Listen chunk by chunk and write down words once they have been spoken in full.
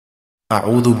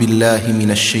أعوذ بالله من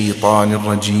الشيطان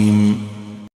الرجيم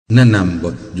แนะนำบ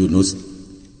ทยู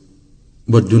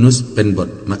นุสเป็นบท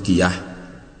มักกิยะห์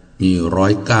มี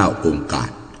109องค์การ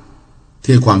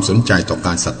ที่ความสนใจต่อก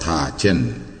ารศรัทธาเช่น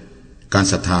การ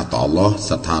ศรัทธาต่ออัลเลาะห์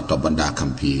ศรัทธาต่อบรรดาคั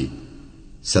มภีร์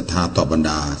ศรัทธาต่อบรรด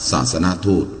าศาสนา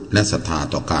ทูตและศรัทธา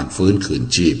ต่อการฟื้นคืน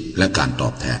ชีพและการตอ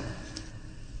บแทน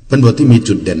เป็นบทที่มี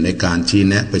จุดเด่นในการชี้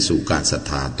แนะไปสู่การศรัท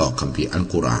ธาต่อคัมภีร์อัล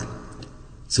กุรอาน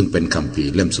ซึ่งเป็นคัมภี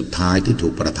ร์เล่มสุดท้ายที่ถู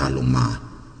กประทานลงมา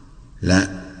และ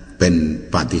เป็น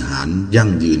ปาฏิหาริย์ยั่ง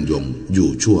ยืนยงอยู่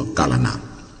ชั่วกาลนาน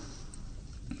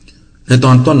ในต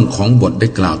อนต้นของบทได้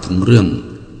กล่าวถึงเรื่อง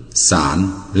ศาล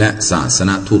และศาสน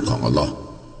าทูตของอัลลอฮ์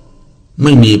ไ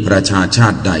ม่มีประชาชา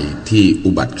ติใดที่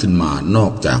อุบัติขึ้นมานอ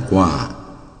กจากว่า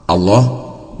อัลลอฮ์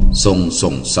ทรง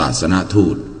ส่งศาสนาทู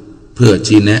ตเพื่อ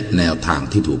ชี้แนะแนวทาง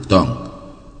ที่ถูกต้อง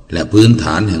และพื้นฐ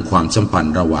านแห่งความสัมพัน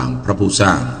ธ์ระหว่างพระผู้ส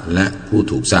ร้างและผู้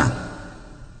ถูกสร้าง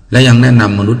และยังแนะน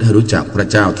ำมนุษย์ให้รู้จักพระ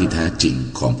เจ้าที่แท้จริง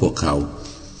ของพวกเขา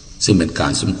ซึ่งเป็นกา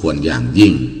รสมควรอย่าง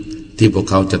ยิ่งที่พวก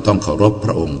เขาจะต้องเคารพพ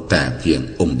ระองค์แต่เพียง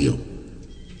องค์เดียว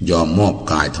ยอมมอบ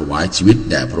กายถวายชีวิต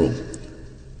แด่พระองค์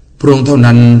พระองค์เท่า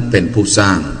นั้นเป็นผู้สร้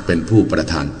างเป็นผู้ประ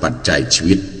ทานปัจจัยชี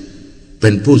วิตเป็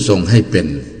นผู้ทรงให้เป็น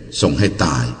ทรงให้ต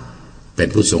ายเป็น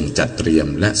ผู้ทรงจัดเตรียม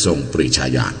และทรงปริชา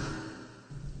ญาณ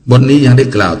บทนี้ยังได้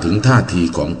กล่าวถึงท่าที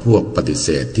ของพวกปฏิเส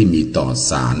ธที่มีต่อ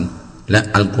ศาลและ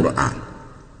อัลกุรอาน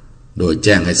โดยแ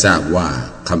จ้งให้ทราบว่า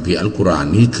คัมภีร์อัลกุรอาน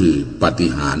นี้คือปาฏิ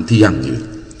หาริย์ที่ยั่งยืน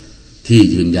ที่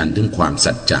ยืนยันถึงความ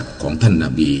สัจจะของท่านน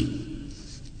บี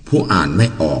ผู้อ่านไม่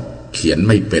ออกเขียนไ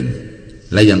ม่เป็น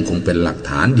และยังคงเป็นหลัก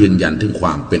ฐานยืนยันถึงคว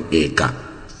ามเป็นเอกะ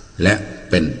และ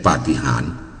เป็นปาฏิหาริ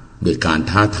ย์โดยการ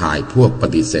ท้าทายพวกป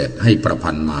ฏิเสธให้ประ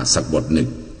พันธ์มาสักบทหนึ่ง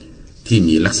ที่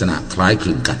มีลักษณะคล้ายค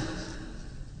ลึงกัน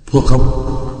พวกเขา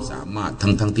ความสามารถ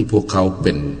ทั้งที่พวกเขาเ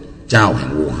ป็นเจ้าแห่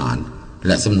งโวหารแ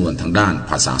ละสำนวนทางด้าน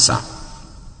ภาษาศาสตร์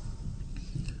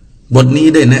บทนี้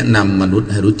ได้แนะนำมนุษย์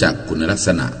ให้รู้จักคุณลักษ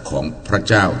ณะของพระ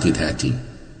เจ้าที่แท้จริง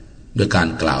โดยการ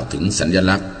กล่าวถึงสัญ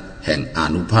ลักษณ์แห่งอา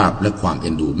นุภาพและความเอ็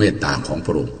นดูเมตตาของพ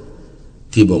ระองค์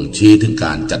ที่บ่งชี้ถึงก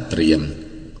ารจัดเตรียม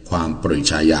ความปริ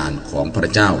ชาญาณของพระ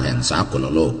เจ้าแห่งสากล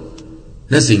โลก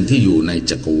และสิ่งที่อยู่ใน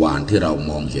จักรวาลที่เรา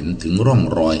มองเห็นถึงร่อง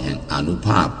รอยแห่งอานุภ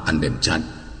าพอันเด่นชัด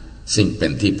ซึ่งเป็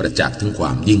นที่ประจักษ์ถึงคว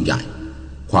ามยิ่งใหญ่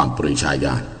ความปริชาญ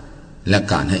าณและ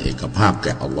การให้เอกภาพแ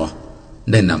ก่อัลลอฮ์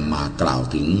ได้นำมากล่าว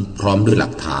ถึงพร้อมด้วยหลั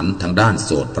กฐานทางด้านโส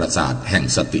ตประสาทแห่ง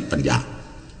สติปัญญา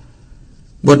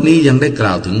บทนี้ยังได้ก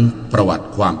ล่าวถึงประวัติ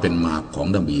ความเป็นมาของ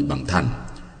นบีบางท่าน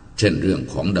เช่นเรื่อง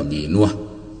ของนบีนัวห์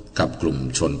กับกลุ่ม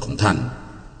ชนของท่าน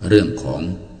เรื่องของ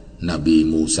นบี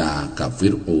มูซากับฟิ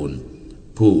รอูน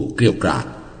ผู้เกรี้ยวกราด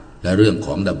และเรื่องข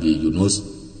องนบียูนุส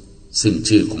ซึ่ง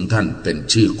ชื่อของท่านเป็น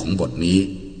ชื่อของบทนี้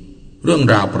เรื่อง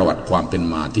ราวประวัติความเป็น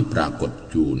มาที่ปรากฏ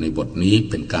อยู่ในบทนี้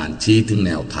เป็นการชี้ถึงแ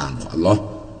นวทางของอัลลอฮ์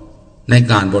ใน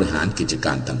การบริหารกิจก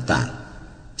ารต่าง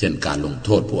ๆเช่นการลงโท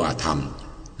ษผู้อาธรรม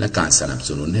และการสนับส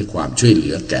นุนให้ความช่วยเห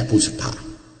ลือแก่ผู้ศรัทธา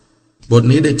บท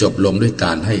นี้ได้จบลงด้วยก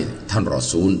ารให้ท่านรอ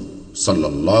ซูลศ็อล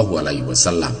ลัลลอฮุอะลัยฮิวะ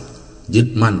ซัลลัมยึด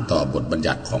มั่นต่อบทบัญ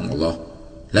ญัติของอัลลอฮ์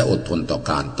และอดทนต่อ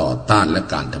การต่อต้านและ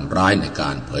การทำร้ายในกา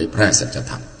รเผยแพร่สัจ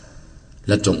ธรรมแ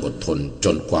ละจงอดทนจ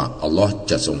นกว่าอัลลอฮ์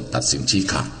จะทรงตัดสินชี้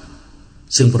ขาด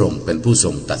ซึ่งพระองค์เป็นผู้ทร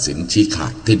งตัดสินชี้ขา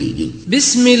ดที่ดียิ่งบิส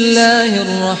มิลลาฮิ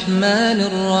รเราะห์มานิ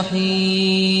รเราะ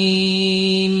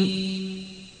ฮีม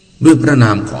ด้วยพระน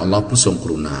ามของอัลลอฮ์ผู้ทรงก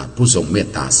รุณาผู้ทรงเมต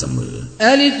ตาเสมอ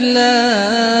อัลิฟลา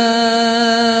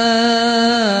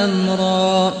มร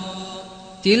า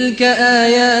ติลกะอา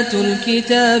ยาตุลกิ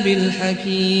ตาบิลฮะ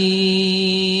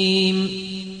กีม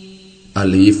อั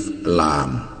ลิฟลาม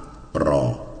รอ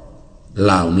เ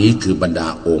หล่านี้คือบรรดา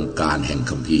องค์การแห่ง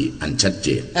คัมภีร์อันชัดเจ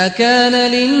นอะกานะ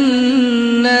ลิน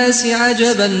นาสอะจ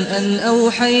บันอันเอา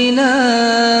ฮัยนา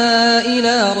อิล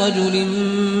ารจุลิน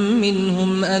มินฮุ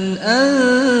มอันอัน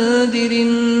ดิริ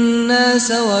นนา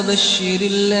สวะบัชชิริ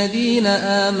ลลดีน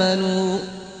อามานู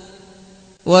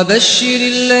وبشر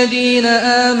الذين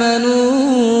آمنوا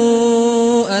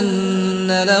أن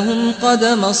لهم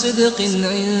قدم صدق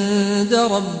عند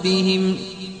ربهم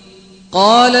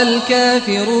قال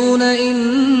الكافرون إن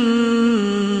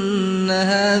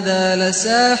هذا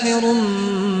لساحر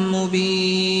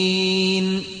مبين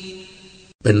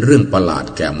เป็นเรื่องประหลาด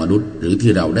แก่มนุษย์หรือ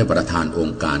ที่เราได้ประทานอง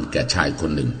ค์การแก่ชายคน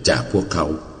หนึ่งจากพวกเขา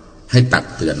ให้ตัก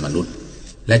เตือนมนุษย์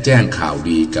และแจ้งข่าว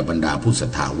ดีแก่บรรดาผู้ศรั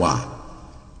ทธาว่า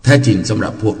แท้จริงสำหรั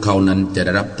บพวกเขานั้นจะไ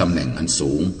ด้รับตำแหน่งอัน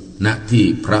สูงณที่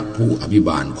พระผู้อภิบ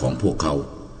าลของพวกเขา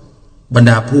บรร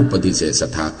ดาผู้ปฏิเสธศรั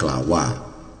ทธากล่าวว่า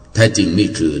แท้จริงนี่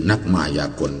คือนักมายา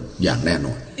กลอย่างแน่น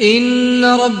อนอินน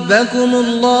รับบักุมุ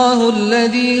ลลอฮุลล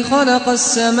ซีขลักัส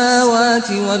สมาวา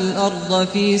ติวัลอัรฎ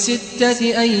ฟีสิตตะติ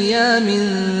อัยยามิน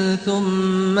ซุม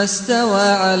มัสตว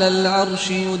าอะลัลอัรช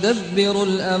ยุดับบิรุ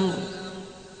ลอัมร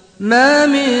มา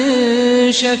มิน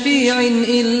ชะฟีอิน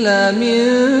อิลลามิน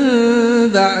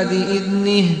บะอ์ดิอิซ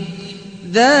นิฮิ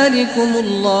ذلكم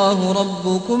الله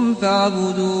ربكم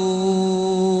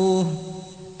فاعبدوه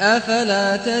أفلا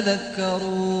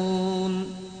تذكرون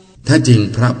แท้จริง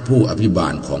พระผู้อภิบา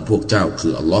ลของพวกเจ้าคื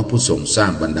ออัลลอฮ์ผู้ทรงสร้า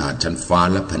งบรรดาชั้นฟ้า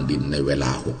และแผ่นดินในเวล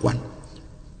า6 วัน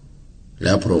แ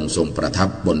ล้วพระองค์ทรงประทับ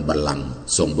บนบัลลังก์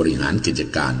ทรงบริหารกิจ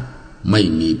การไม่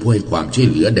มีผู้ให้ความช่วย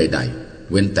เหลือใดๆ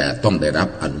เว้นแต่ต้องได้รับ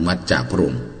อนุมัติจากพระอ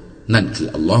งค์นั่นคือ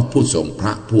อัลลอฮ์ผู้ทรงพร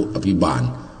ะผู้อภิบาล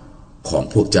ของ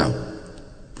พวกเจ้า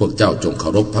จงเค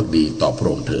ารพภักดีต่อพระ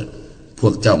องค์เถิดพว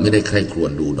กเจ้าไม่ได้ใคร่ครว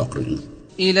ญดูดอกหรือ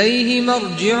อิลัยฮิมัร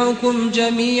จิอุคุมญะ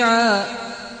มีอา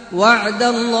วะอ์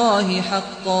ดัลลอฮิฮัก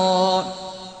กอ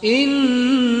อิน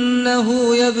นะฮู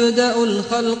ยับดะอุล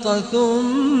คัลกะซุม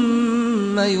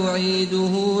มะยุอีดุ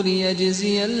ฮูลิยจ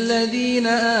ซิยัลลซีน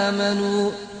อามา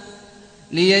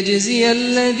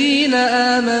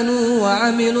นูวะอ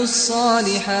ะมิลุศศอ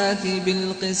ลิฮาติบิล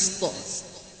กิสฏ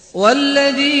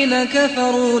والذين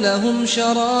كفروا لهم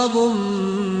شراب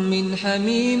من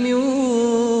حميم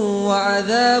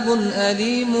وعذاب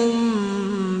أليم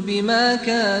بما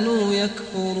كانوا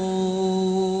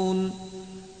يكفرون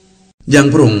อย่าง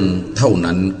พระองค์เท่า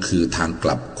นั้นคือทางก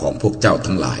ลับของพวกเจ้า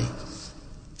ทั้งหลาย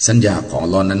สัญญาของอั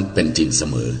ลเลาะห์นั้นเป็นจริงเส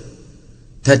มอ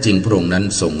แท้จริงพระองค์นั้น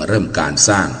ทรงเริ่มการ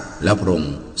สร้างแล้วพระอง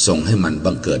ค์ทรงให้มัน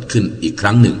บังเกิดขึ้นอีกค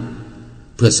รั้งหนึ่ง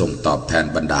เพื่อทรงตอบแทน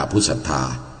บรรดาผู้ศรัทธา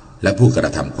และผู้กร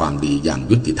ะทำความดีอย่าง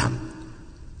ยุติธรรม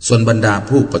ส่วนบรรดา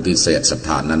ผู้ปฏิเสธศรัทธ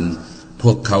านั้นพ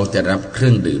วกเขาจะรับเครื่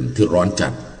องดื่มที่ร้อนจั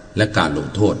ดและการลง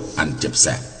โทษอันเจ็บแส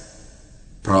บ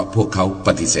เพราะพวกเขาป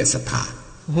ฏิเสธศรัทธา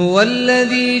هو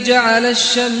الذي جعل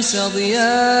الشمس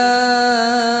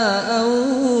ضياء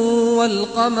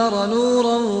والقمر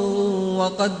نورا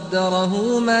وقدره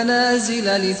منازل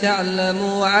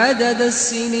لتعلموا عدد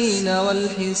السنين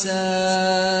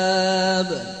والحساب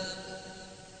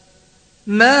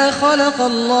ما خلق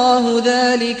الله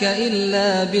ذلك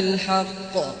إلا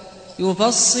بالحق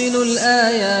يفصل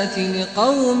الآيات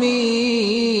لقوم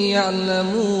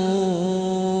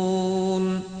يعلمون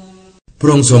พร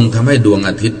ะองค์ทรงทำให้ดวง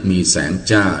อาทิตย์มีแสง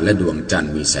จ้าและดวงจันท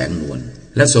ร์มีแสงนวล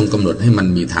และทรงกำหนดให้มัน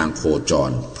มีทางโคจ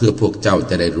รเพื่อพวกเจ้า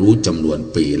จะได้รู้จำนวน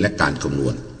ปีและการคำนว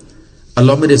ณอัลล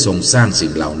อฮ์ไม่ได้ทรงสร้างสิ่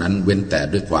งเหล่านั้นเว้นแต่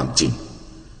ด้วยความจริง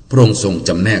พระองค์ทรงจ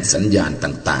ำแนกสัญญาณ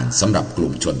ต่างๆสำหรับก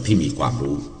ลุ่มชนที่มีความ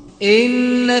รู้อิน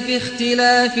นฟิอิคติล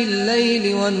าฟิลไล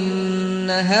ลิวัน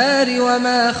นะฮาริวะม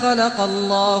าขลักัล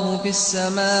ลอฮุฟิสส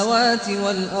มาวาติ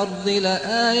วัลอัรฎิละ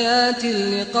อายาติน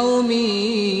ลิกอมิ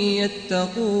ยัตตะ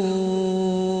กู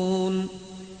น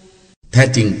แท้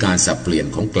จริงการสับเปลี่ยน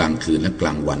ของกลางคืนและกล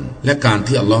างวันและการ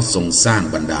ที่อัลลอฮ์ทรงสร้าง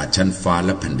บรรดาชั้นฟ้าแล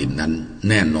ะแผ่นดินนั้น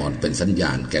แน่นอนเป็นสัญญ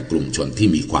าณแก่กลุ่มชนที่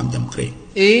มีความยำเกรง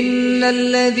อินนัล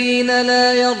ลซีนลา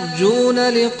ยัรจูน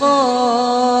ลิกา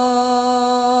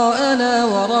อะนา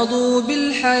วะรดูบิล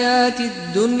ฮายาติด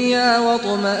ดุนยาวะต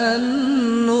มะอัน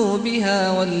นูบิฮา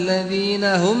วัลลซีน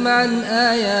ฮุมอันอ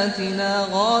ายาตินา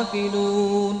กาฟิ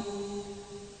ลูน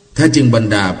แท้จริงบรร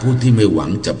ดาผู้ที่ไม่หวั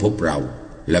งจะพบเรา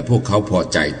และพวกเขาพอ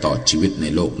ใจต่อชีวิตใน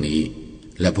โลกนี้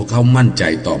และพวกเขามั่นใจ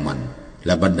ต่อมันแล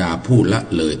ะบรรดาผู้ละ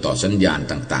เลยต่อสัญญาณ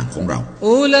ต่างๆของเรา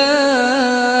อุลา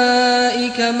อิ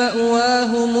กะมะวา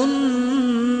ฮุมุน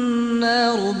นา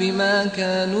รบิมาค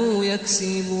านูยัก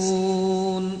ซิ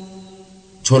บูน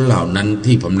ชนเหล่านั้น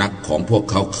ที่พำนักของพวก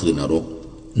เขาคือนรก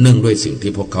เนื่องด้วยสิ่ง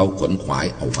ที่พวกเขาขนขวาย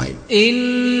เอาไว้อิน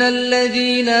นัลล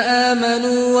ซีนอามา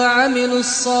นูวะอะมิลุ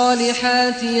ศศอลิฮา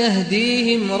ติยะฮดี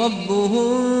ฮิมร็อบบุฮุ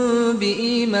มบิ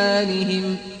อีมานิฮิม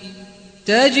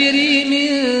تجري من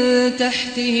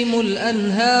تحتهم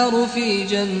الأنهار في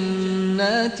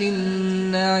جنات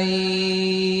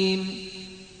النعيم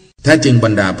แท้จริงบร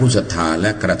รดาผู้ศรัทธาแล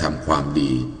ะกระทำความ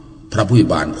ดีพระผู้อภิ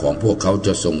บาลของพวกเขาจ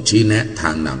ะทรงชี้แนะทา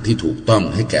งนำที่ถูกต้อง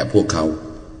ให้แก่พวกเขา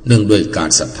เนื่องด้วยการ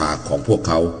ศรัทธาของพวกเ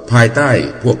ขาภายใต้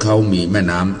พวกเขามีแม่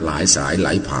น้ำหลายสายไหล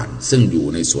ผ่านซึ่งอยู่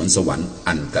ในสวนสวรรค์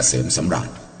อันเกษมสำราญ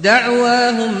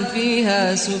دعواهم فيها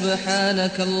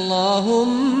سبحانك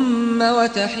اللهم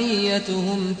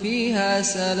وتحيتهم فيها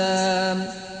سلام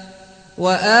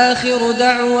وآخر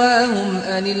دعواهم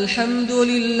أن الحمد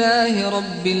لله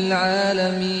رب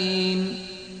العالمين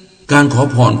การขอ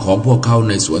พรของพวกเขา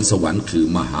ในสวนสวรรค์คือ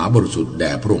มหาบริสุทธิ์แ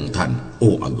ด่พระองค์ท่านโ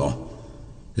อ้อัลลอฮ์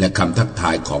และคำทักท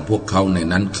ายของพวกเขาใน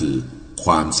นั้นคือค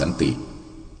วามสันติ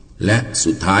และ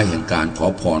สุดท้ายแห่งการขอ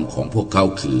พรของพวกเขา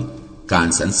คือการ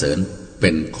สรรเสริญเป็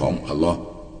นของอัลลอฮ์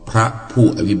พระผู้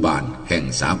อภิบาลแห่ง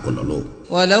สากลโลก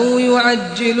ولو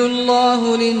يعجل الله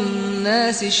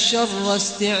للناس الشر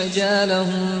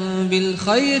استعجالهم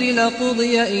بالخير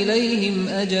لقضي إليهم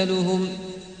أجلهم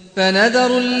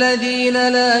فنذر الذين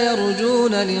لا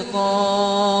يرجون لقاءنا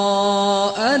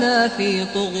في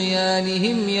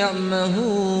طغيانهم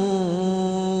يعمهون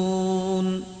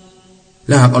แ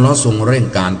ละหากอัลลอฮ์ทรงเร่ง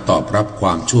การตอบรับคว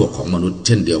ามชั่วของมนุษย์เ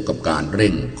ช่นเดียวกับการเ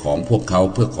ร่งของพวกเขา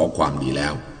เพื่อขอความดีแล้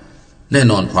วแน่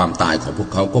นอนความตายของพวก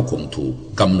เขาก็คงถูก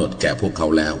กำหนดแก่พวกเขา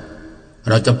แล้ว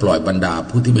เราจะปล่อยบรรดา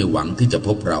ผู้ที่ไม่หวังที่จะพ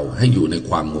บเราให้อยู่ใน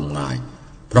ความงมงาย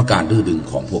เพราะการดื้อดึง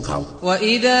ของพวกเขา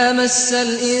وإذا مس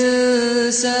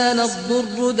الإنسان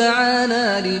الضر دعانا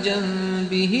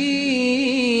لجنبه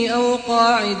أو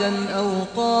قاعدا أو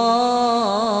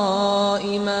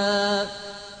قائما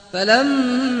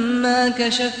فلما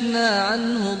كشفنا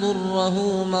عنه ضره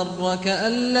مر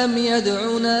كأن لم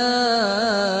يدعنا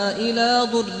إلى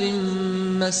ضر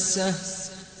مسه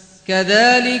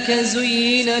كذلك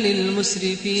زين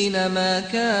للمسرفين ما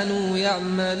كانوا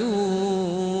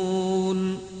يعملون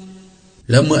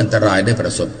แล้วเมื่ออันตรายได้ปร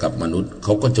ะสบกับมนุษย์เข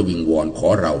าก็จะวิงวอนขอ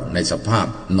เราในสภาพ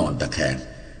นอนตะแคง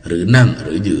หรือนั่งห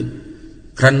รือยืน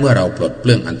ครั้นเมื่อเราปลดเป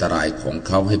ลื้องอันตรายของเ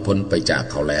ขาให้พ้นไปจาก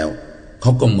เขาแล้วเข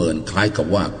าก็เหมือนคล้ายกับ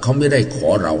ว่าเขาไม่ได้ขอ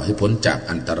เราให้พ้นจาก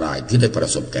อันตรายที่ได้ประ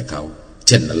สบแก่เขาเ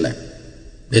ช่นนั้นแหละ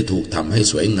ได้ถูกทำให้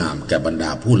สวยงามแก่บรรด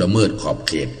าผู้ละเมิดขอบเ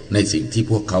ขตในสิ่งที่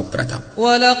พวกเขากระทำ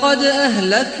وَلَقَدْ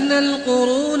أَهْلَكْنَا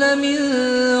الْقُرُونَ مِنْ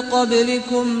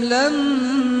قَبْلِكُمْ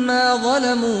لَمَّا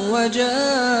ظَلَمُوا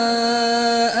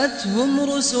وَجَاءَتْهُمْ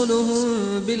رُسُلُهُم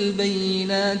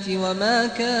بِالْبَيِّنَاتِ وَمَا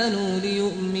كَانُوا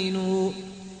لِيُؤْمِنُوا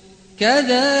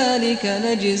كَذَلِكَ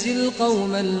نَجْزِي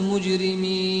الْقَوْمَ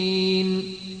الْمُجْرِمِينَ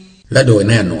และโดย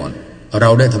แน่นอนเรา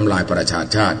ได้ทำลายประชา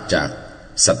ชาติจาก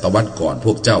ศตวรรษก่อนพ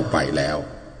วกเจ้าไปแล้ว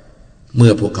เมื่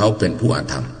อพวกเขาเป็นผู้อา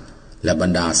ธรรมและบร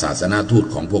รดาศาสนาทูต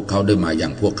ของพวกเขาได้มาอย่า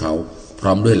งพวกเขาพร้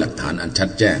อมด้วยหลักฐานอันชัด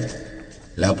แจ้ง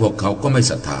แล้วพวกเขาก็ไม่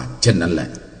ศรัทธาเช่นนั้นแหละ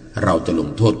เราจะลง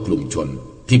โทษกลุ่มชน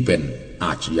ที่เป็นอ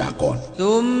าชญากร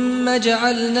ثم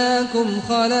جعلناكم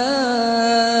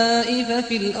خلائف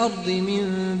في الأرض من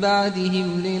بعدهم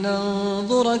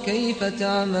لننظر كيف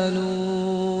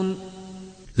تعملون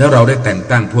แล้วเราได้แต่ง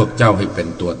ตั้งพวกเจ้าให้เป็น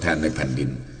ตัวแทนในแผ่นดิน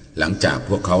หลังจาก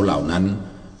พวกเขาเหล่านั้น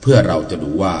เพื่อเราจะ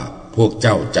ดูว่าพวกเ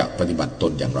จ้าจะปฏิบัติต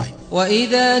นอย่างไร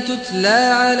وإذا تتلى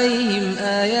عليهم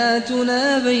آياتنا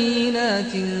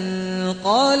بينات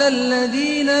قال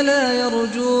الذين لا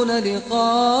يرجون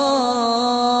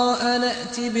لقاءنا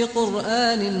ائت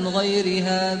بقرآن غير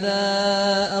هذا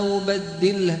أو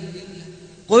بدله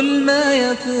قل ما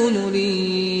يكون لي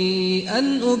أن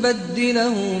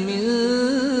أبدله من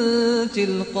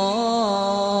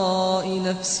تلقاء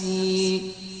نفسي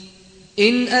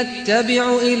إن أتبع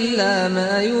إلا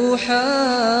ما يوحى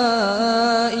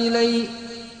إلي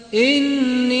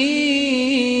إني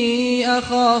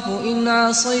أخاف إن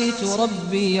عصيت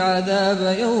ربي عذاب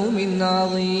يوم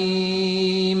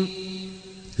عظيم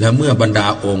และเมื่อบรรดา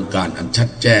องค์การอันชัด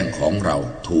แจ้งของเรา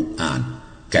ถูกอ่าน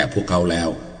แก่พวกเขาแล้ว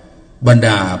บรรด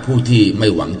าผู้ที่ไม่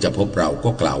หวังจะพบเราก็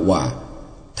กล่าวว่า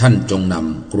ท่านจงน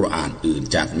ำกุรอานอื่น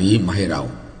จากนี้มาให้เรา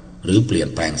หรือเปลี่ยน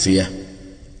แปลงเสีย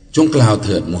จงกล่าวเ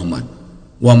ถิดมูฮัมหมัด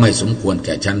ว่าไม่สมควรแ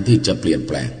ก่ฉันที่จะเปลี่ยนแ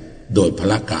ปลงโดยพ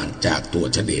ละการจากตัว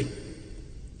ฉันเอง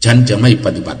ฉันจะไม่ป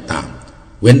ฏิบัติตาม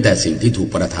เว้นแต่สิ่งที่ถูก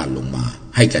ประทานลงมา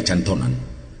ให้แก่ฉันเท่านั้น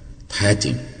แท้จ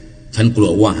ริงฉันกลั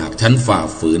วว่าหากฉันฝ่า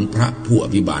ฝืนพระผู้อ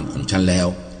ภิบาลของฉันแล้ว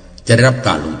จะได้รับก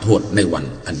ารลงโทษในวัน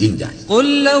อันยิ่งใหญ่กุล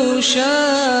ลาวชา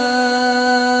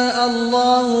อัลล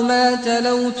อฮุมาตะล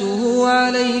าวตุฮุอะ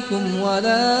ลัยกุมวะล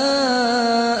า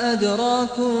อัดรา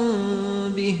กุม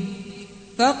บิฮิ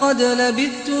فقد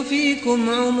لبثت فيكم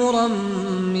عمرا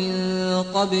من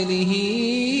قبله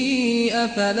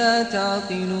أفلا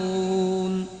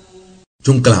تعقلون จ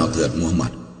งกล่าวเถิดมูฮัมหมั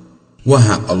ดว่าห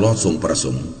ากอัลลอฮ์ทรงประส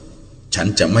งค์ฉัน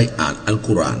จะไม่อ่านอัล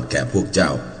กุรอานแก่พวกเจ้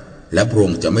าและพระอ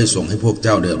งค์จะไม่ทรงให้พวกเ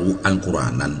จ้าได้รู้อัลกุรอา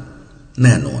นนั้นแ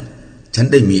น่นอนฉัน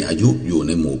ได้มีอายุอยู่ใ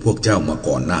นหมู่พวกเจ้ามา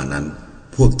ก่อนหน้านั้น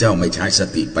พวกเจ้าไม่ใช้ส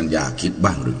ติปัญญาคิด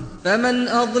บ้างหรือفمن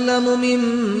أظلم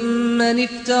ممن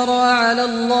افترى على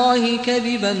الله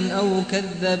كذبا أو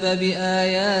كذب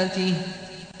بآياته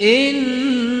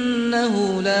إنه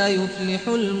لا يفلح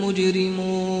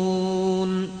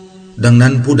المجرمون ดังนั้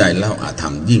นผู้ใดเล่าอาธร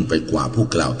รมยิ่งไปกว่าผู้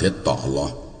กล่าวเท็จต่ออัลลอ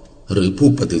ฮ์หรือผู้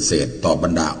ปฏิเสธต่อบร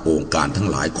รดาองค์การทั้ง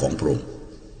หลายของพระองค์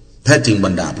แท้จริงบร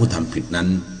รดาผู้ทำผิดนั้น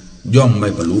ย่อมไม่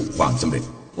บรรลุความสำเร็จ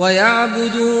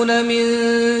ويعبدون من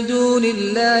دون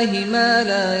الله ما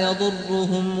لا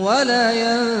يضرهم ولا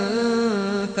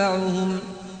ينفعهم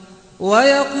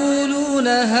ويقولون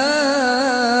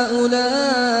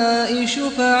هؤلاء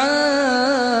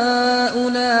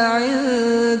شفعاؤنا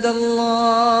عند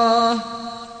الله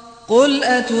قل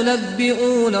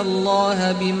أتنبئون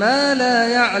الله بما لا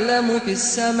يعلم في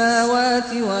السماوات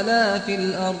ولا في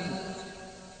الأرض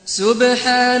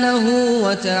سبحانه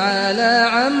وتعالى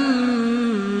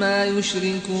عما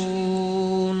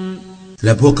يشركونแล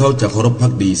ะพวกเขาจะเคารพภั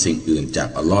กดีสิ่งอื่นจาก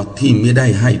อัลลอฮ์ที่ไม่ได้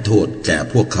ให้โทษแก่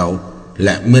พวกเขาแล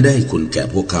ะไม่ได้ให้คุณแก่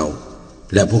พวกเขา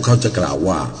และพวกเขาจะกล่าว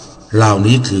ว่าเหล่า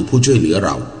นี้คือผู้ช่วยเหลือเร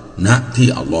าณที่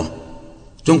อัลลอฮ์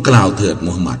จงกล่าวเถิด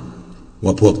มุฮัมมัด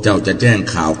ว่าพวกเจ้าจะแจ้ง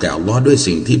ข่าวแก่อัลลอฮ์ด้วย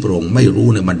สิ่งที่พระองค์ไม่รู้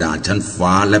ในบรรดาชั้น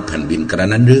ฟ้าและแผ่นดินกระ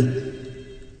นั้นหรือ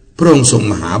พระองค์ทรง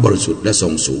มหาบริสุทธิ์และทร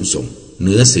งสูงส่งเห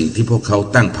นือสิ่งที่พวกเขา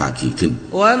ตั้งภาคีขึ้น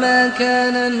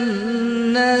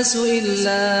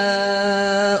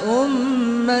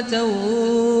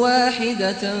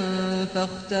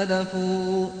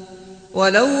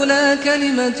ولولا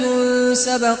كلمة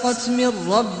سبقت من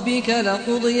ربك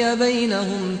لقضي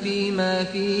بينهم فيما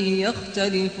فيه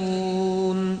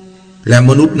يختلفون และ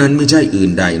มนุษย์นั้นไม่ใช่อื่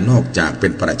นใดนอกจากเป็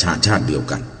นประชาชาติเดียว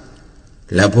กัน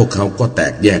แล้วพวกเขาก็แต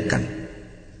กแยกกัน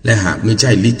และหากไม่ใ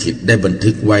ช่ลิขิตได้บัน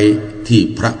ทึกไว้ที่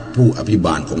พระผู้อภิบ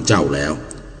าลของเจ้าแล้ว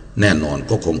แน่นอน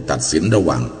ก็คงตัดสินระห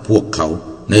ว่างพวกเขา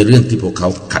ในเรื่องที่พวกเขา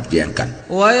ขัดแย้งกัน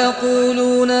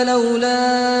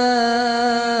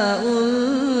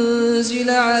أنزل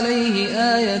عليه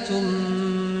آية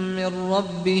من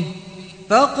ربه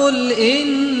فقل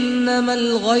إنما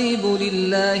الغيب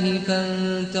لله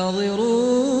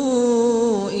فانتظروا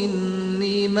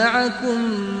إني معكم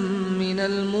من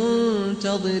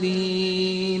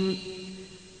المنتظرين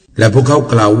และพวกเขา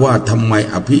กล่าวว่าทำไม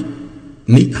อภิ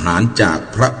นิหารจาก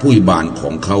พระผู้อภิบาลขอ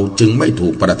งเขาจึงไม่ถู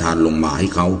กประทานลงมาให้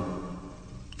เขา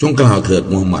จงกล่าวเถิด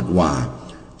มูฮัมหมัดว่า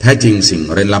แท้จริงสิ่ง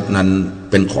เร้นลับนั้น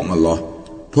เป็นของอัลลอฮ์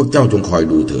พวกเจ้าจงคอย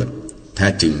ดูเถิดแท้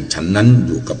จริงฉันนั้นอ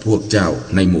ยู่กับพวกเจ้า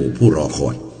ในหมู่ผู้รอคอ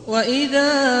ย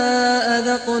وإذا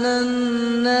أذقنا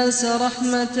الناس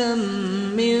رحمة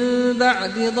من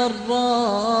بعد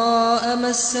ضراء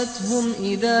مستهم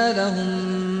إذا لهم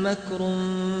مكر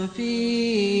في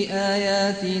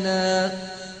آياتنا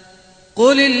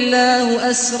قل الله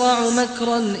أسرع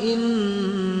مكرا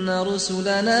إن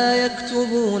رسلنا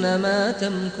يكتبون ما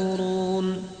تمكرون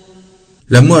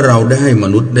และเมื่อเราได้ให้ม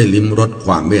นุษย์ได้ลิ้มรสค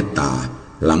วามเมตตา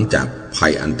หลังจากภั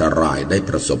ยอันตรายได้ป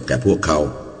ระสบแก่พวกเขา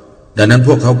ดังนั้นพ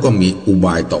วกเขาก็มีอุบ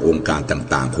ายต่อองค์การ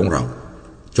ต่างๆของเรา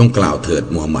จงกล่าวเถิด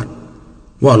มูฮัมหมัด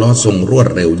ว่าเราทรงรวด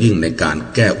เร็วยิ่งในการ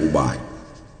แก้อุบาย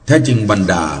แท้จริงบรร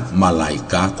ดามาลาอิ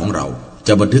กะห์ของเราจ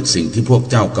ะบันทึกสิ่งที่พวก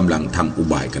เจ้ากำลังทำอุ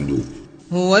บายกันอยู่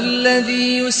هو الذي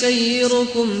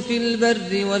يسيركم في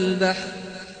البر والبحر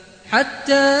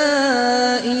حتى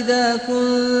إذا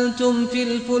كنتم في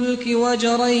الفلك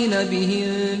وجرين بهم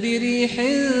بريح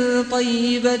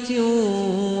طيبة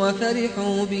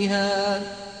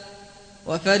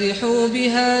وفرحوا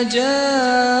بها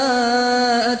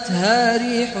جاءتها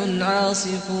ريح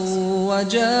عاصف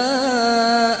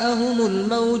وجاءهم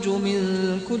الموج من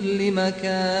كل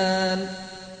مكان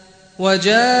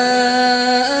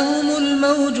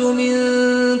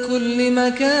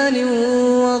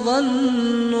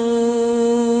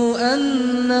وظنوا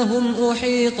أنهم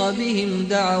أحيط بهم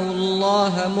دعوا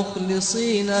الله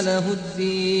مخلصين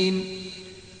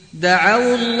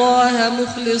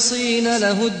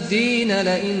له الدين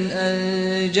لئن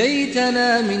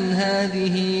أنجيتنا من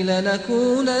هذه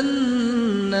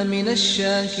لنكونن من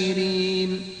الشاكرين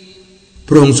พ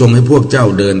ระองค์ทรงให้พวกเจ้า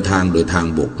เดินทางโดยทาง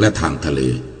บกและทางทะเล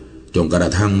จนกระ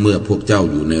ทั่งเมื่อพวกเจ้า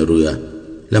อยู่ในเรือ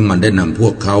และมันได้นำพว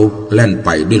กเขาแล่นไป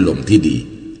ด้วยลมที่ดี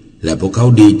และพวกเขา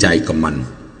ดีใจกับมัน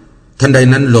ทันใด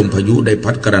นั้นลมพายุได้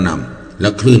พัดกระหน่ำและ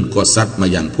คลื่นก็ซัดมา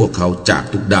ยังพวกเขาจาก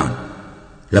ทุกด้าน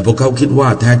และพวกเขาคิดว่า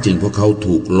แท้จริงพวกเขา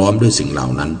ถูกล้อมด้วยสิ่งเหล่า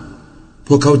นั้นพ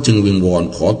วกเขาจึงวิงวอน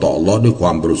ขอต่ออัลเลาะห์ด้วยคว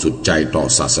ามบริสุทธิ์ใจต่อ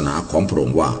ศาสนาของพระอง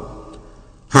ค์ว่า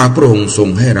หากพระองค์ทรง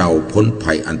ให้เราพ้น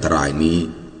ภัยอันตรายนี้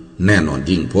แน่นอน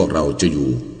ยิ่งพวกเราจะอยู่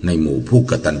ในหมู่ผู้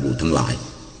กตัญญูทั้งหลาย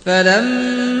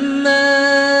فلما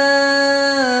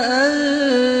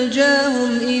أنجاهم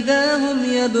إذا هم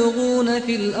يبغون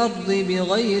في الأرض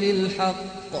بغير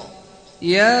الحق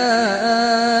يا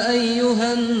أيها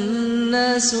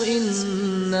الناس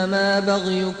إنما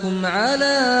بغيكم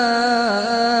على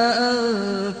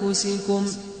أنفسكم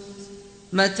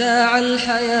متاع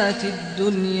الحياة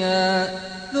الدنيا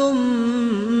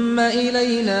ثم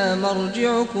إلينا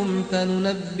مرجعكم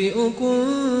فننبئكم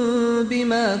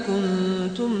بما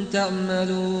كنتم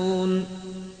تعملون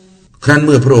ครั้นเ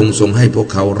มื่อพระองค์ทรงให้พวก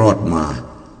เขารอดมา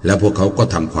และพวกเขาก็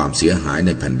ทำความเสียหายใ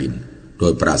นแผ่นดินโด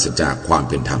ยปราศจากความ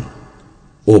เป็นธรรม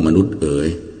โอ้มนุษย์เอ๋ย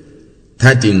แ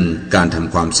ท้จริงการท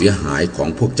ำความเสียหายของ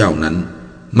พวกเจ้านั้น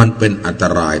มันเป็นอันต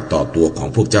รายต่อตัวของ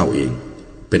พวกเจ้าเอง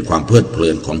เป็นความเพลิดเพลิ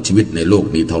นของชีวิตในโลก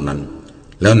นี้เท่านั้น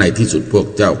แล้วในที่สุดพวก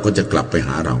เจ้าก็จะกลับไปห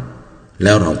าเรา แ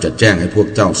ล้วเราจะแจ้งให้พวก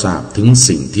เจ้าทราบถึง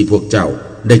สิ่งที่พวกเจ้า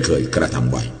ได้เคยกระท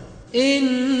ำไว้อิน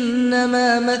นาม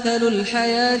ามัธลุลฮา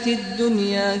ยาติดดุน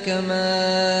ยากะมา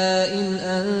อิน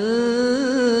อัน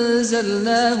ซัลน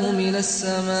าฮุมินัสส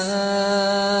มา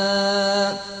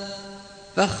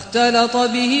فاختلط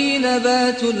به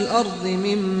نبات الأرض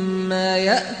مما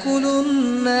يأكل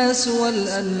الناس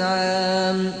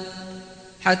والأنعام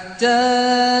حتى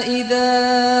إذا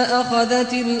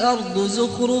أخذت الأرض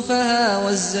زخرفها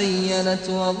وزينت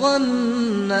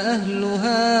وظن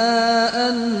أهلها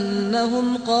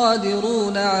أنهم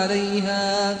قادرون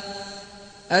عليها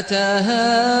أتاها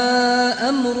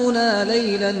أمرنا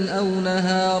ليلا أو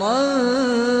نهارا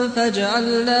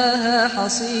فجعلناها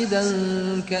حصيدا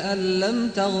كأن لم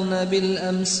تغن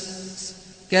بالأمس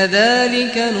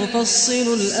كذلك نفصل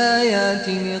الآيات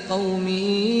لقوم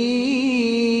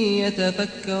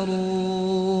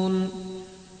يتفكرون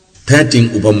แท้จริง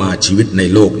อุปมาชีวิตใน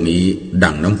โลกนี้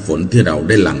ดั่งน้ำฝนที่เราไ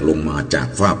ด้หลั่งลงมาจาก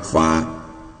ฟากฟ้า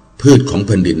พืชของแ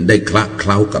ผ่นดินได้คละเค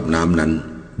ล้ากับน้ำนั้น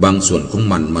บางส่วนของ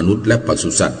มันมนุษย์และปศุ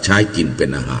สัตว์ใช้กินเป็น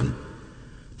อาหาร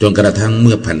จนกระทั่งเ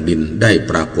มื่อแผ่นดินได้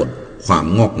ปรากฏความ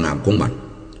งอกงามของมัน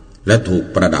และถูก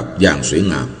ประดับอย่างสวย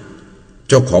งาม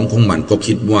เจ้าของมันก็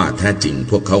คิดว่าแท้จริง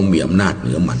พวกเขามีอำนาจเห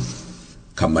นือมัน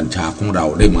คำบัญชาของเรา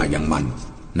ได้มาอย่างมัน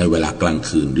ในเวลากลาง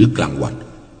คืนหรือกลางวัน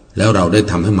แล้วเราได้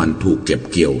ทำให้มันถูกเก็บ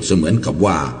เกี่ยวเสมือนกับ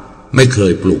ว่าไม่เค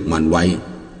ยปลูกมันไว้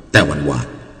แต่วันวาน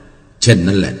เช่น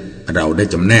นั้นแหละเราได้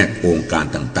จำแนกองค์การ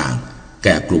ต่างๆแ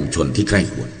ก่กลุ่มชนที่ใกล้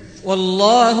ควรวัลล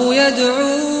อฮุยะดอู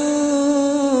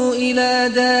อิลา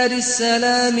ดาริสสล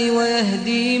ามวะยะฮ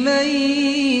ดีมัน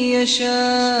ยะชา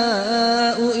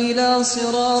ออิลาศิ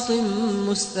ราติ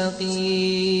มุสตะ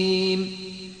กีม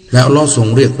และอัลเลาะห์ทรง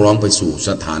เรียกร้องไปสู่ส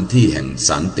ถานที่แห่ง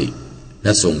สันติแล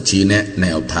ะทรงชี้แนะแน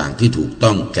วทางที่ถูก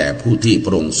ต้องแก่ผู้ที่พ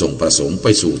ระองค์ทรงประสงค์ไป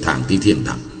สู่ทางที่เที่ยงธ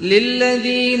รรมลิลล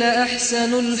ดีนอัห์ซะ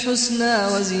นุลฮุสนา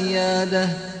วะซิยาดะ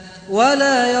ฮ์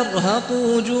ولا يرهق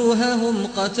وجوههم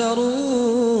قتر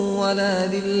ولا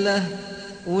ذلة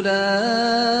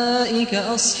أولئك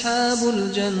أصحاب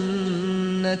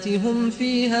الجنة هم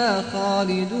فيها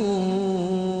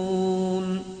خالدون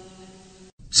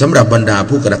สำหรับบรรดา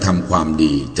ผู้กระทำความ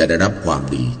ดีจะได้รับความ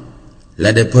ดีและ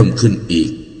ได้เพิ่มขึ้นอี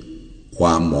กคว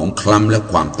ามหมองคล้ำและ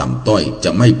ความต่ำต้อยจ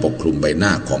ะไม่ปกคลุมใบหน้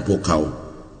าของพวกเขา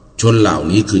ชนเหล่า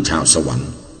นี้คือชาวสวรรค์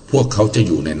พวกเขาจะอ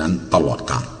ยู่ในนั้นตลอด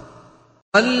กาล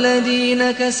والذين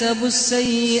كسبوا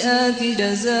السيئات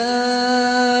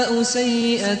جزاء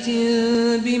سيئة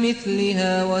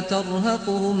بمثلها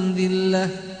وترهقهم ذلة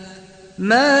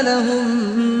ما لهم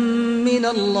من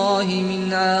الله من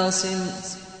عاصم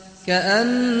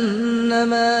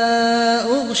كأنما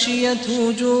أغشيت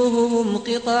وجوههم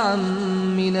قطعا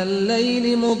من الليل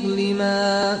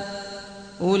مظلما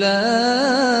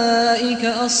أولئك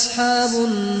أصحاب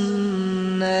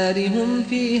النار هم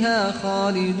فيها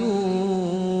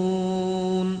خالدون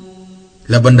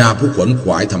และบรรดาผู้ขวนข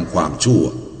วายทำความชั่ว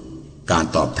การ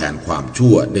ตอบแทนความ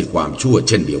ชั่วด้วยความชั่วเ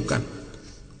ช่นเดียวกัน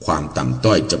ความต่ำ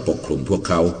ต้อยจะปกคลุมพวก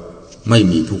เขาไม่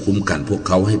มีผู้คุ้มกันพวกเ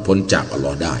ขาให้พ้นจากอัลเล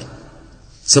าะห์ได้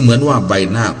เสมือนว่าใบ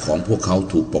หน้าของพวกเขา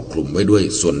ถูกปกคลุมไว้ด้วย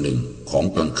ส่วนหนึ่งของ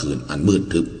กลางคืนอันมืด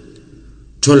ทึบ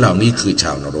ชนเหล่านี้คือช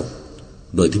าวนรก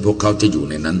โดยที่พวกเขาจะอยู่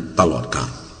ในนั้นตลอดกา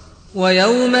ล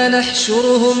ويوم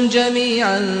نحشرهم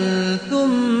جميعا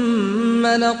ثم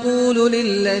نقول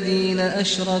للذين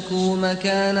أشركوا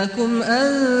مكانكم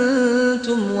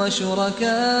أنتم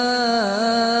وشركاؤكم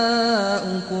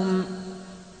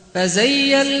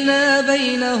فزيلنا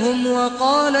بينهم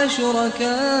وقال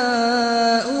شركاؤهم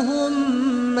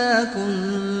ما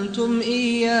كنتم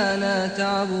إيانا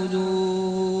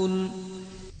تعبدون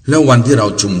แล้ววันที่เรา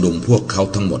ชุมนุมพวกเขา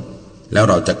ทั้งหมดแล้ว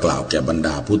เราจะกล่าวแก่บรรด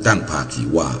าผู้ตั้งภาคี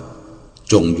ว่า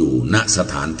จงอยู่ณส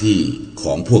ถานที่ข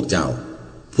องพวกเจ้า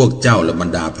และบรร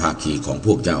ดาภาคีของพ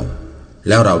วกเจ้าแ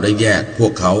ล้วเราได้แยกพว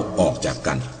กเขาออกจาก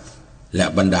กันและ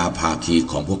บรรดาภาคี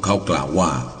ของพวกเขากล่าวว่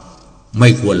าไม่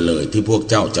ควรเลยที่พวก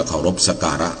เจ้าจะเคารพสักก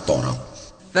าระต่อเรา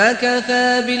فكفى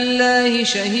بالله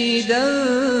شهيدا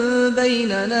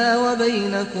بيننا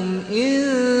وبينكم إن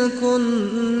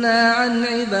كنا عن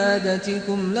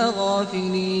عبادتكم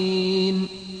لغافلين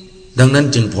ดังนั้น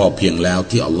จึงพอเพียงแล้ว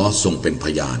ที่อัลลอฮ์ทรงเป็นพ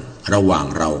ยานระหว่าง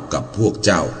เรากับพวกเ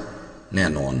จ้าแน่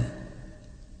นอน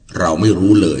เราไม่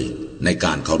รู้เลยในก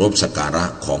ารเคารพสักการะ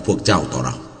ของพวกเจ้าต่อเ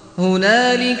รา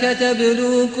هنالك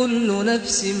تبلو كل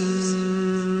نفس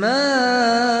ما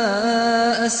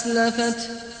أسلفت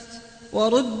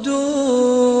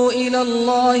وردوا إلى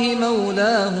الله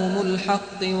مولاهم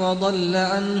الحق وضل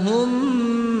عنهم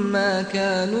ما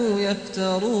كانوا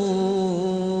يفترون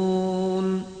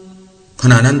ข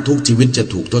ณะนั้นทุกชีวิตจะ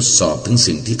ถูกทดสอบถึง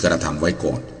สิ่งที่กระทำไว้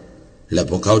ก่อนและ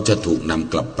พวกเขาจะถูกน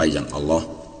ำกลับไปยังอัลลอฮ์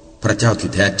พระเจ้าที่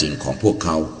แท้จริงของพวกเข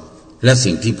าและ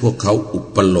สิ่งที่พวกเขาอุ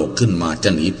ปโลกขึ้นมาจะ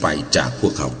หนีไปจากพว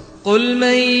กเขาقل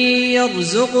من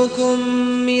يرزقكم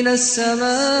من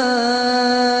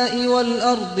السماء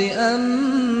والأرض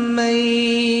أمن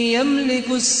يملك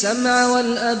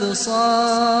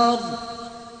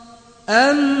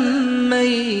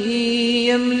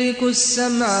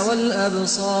السمع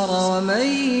والأبصار ومن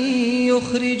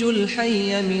يخرج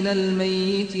الحي من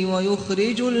الميت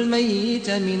ويخرج الميت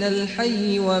من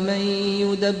الحي ومن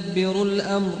يدبر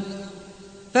الأمر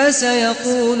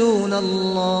فسيقولون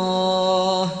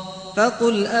الله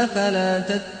فقل أفلا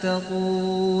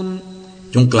تتقون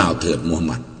จงกล่าวเถิดมูฮัมห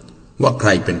มัดว่าใคร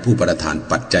เป็นผู้ประทาน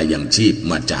ปัจจัยยังชีพ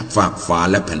มาจากฟากฟ้า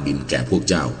และแผ่นดินแก่พวก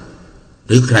เจ้าห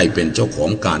รือใครเป็นเจ้าของ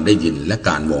การได้ยินและก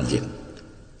ารมองเห็น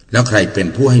แล้วใครเป็น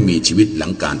ผู้ให้มีชีวิตหลั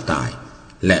งการตาย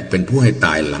และเป็นผู้ให้ต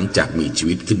ายหลังจากมีชี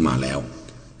วิตขึ้นมาแล้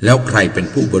วใครเป็น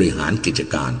ผู้บริหารกิจ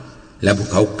การและพวก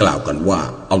เขากล่าวกันว่า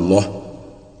อัลลอฮ์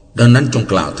ดังนั้นจง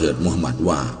กล่าวเถิดมูฮัมหมัด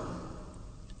ว่า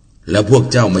แล้วพวก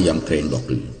เจ้าไม่ยำเกรงดอก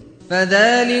หรือ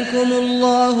فذلكم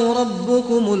الله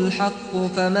ربكم الحق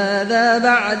فماذا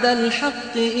بعد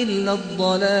الحق إلا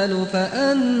الضلال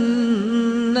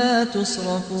فأنى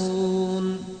تصرفون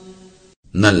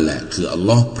นั่นแหละคืออัล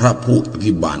ลอฮ์พระผู้อ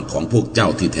ภิบาลของพวกเจ้า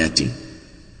ที่แท้จริง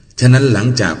ฉะนั้นหลัง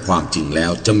จากความจริงแล้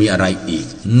วจะมีอะไรอีก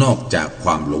นอกจากคว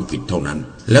ามหลงผิดเท่านั้น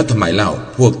แล้วทำไมเล่า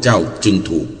พวกเจ้าจึง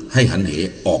ถูกให้หันเห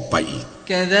ออกไปอีก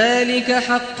كذلك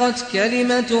حقت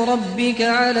كلمة ربك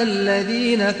على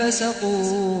الذين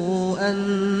فسقوا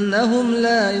أنهم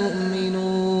لا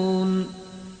يؤمنون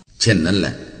เช่นนั้นแหล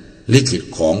ะลิขิต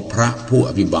ของพระผู้อ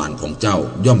ภิบาลของเจ้า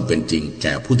ย่อมเป็นจริงแ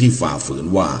ก่ผู้ที่ฝ่าฝืน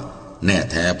ว่าแน่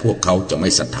แท้พวกเขาจะไม่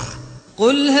ศรัทธา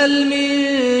قل هل من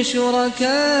شركائكم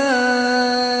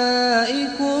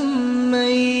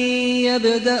من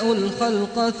يبدأ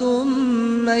الخلق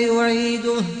ثم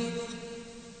يعيده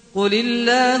قل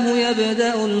الله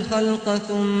يبدأ الخلق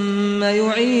ثم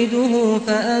يعيده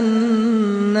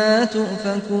فأنى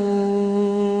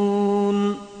تؤفكون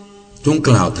จงก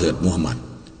ล่าวเถิดมูฮัมหมัด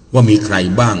ว่ามีใคร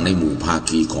บ้างในหมู่ภา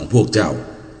คีของพวกเจ้า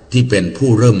ที่เป็นผู้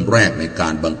เริ่มแรกในกา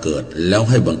รบังเกิดแล้ว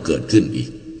ให้บังเกิดขึ้นอีก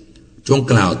จง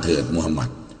กล่าวเถิดมูฮัมหมัด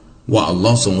ว่าอัลลอ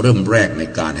ฮ์ทรงเริ่มแรกใน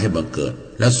การให้บังเกิด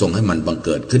และทรงให้มันบังเ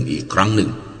กิดขึ้นอีกครั้งหนึ่ง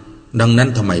ดังนั้น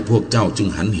ทำไมพวกเจ้าจึง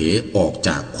หันเหออกจ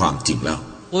ากความจริงแล้ว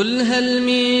قل هل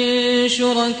من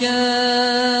شركائكم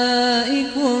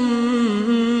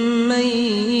من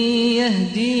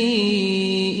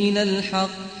يهدي إلى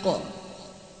الحق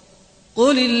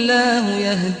قل الله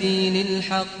يهدي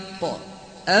للحق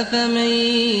أفمن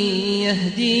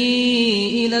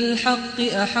يهدي إلى الحق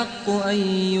أحق أن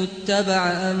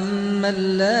يتبع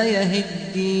أمن لا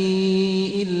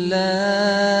يهدي إلا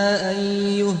أن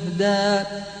يهدى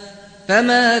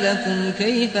فما لكم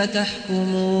كيف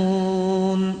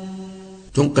تحكمون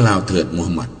จงกล่าวเถิดมู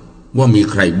ฮัมหมัดว่ามี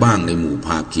ใครบ้างในหมู่ภ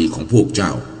าคีของพวกเจ้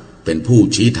าเป็นผู้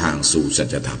ชี้ทางสู่สั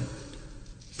จธรรม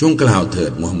จงกล่าวเถิ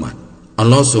ดมูฮัมหมัดอัล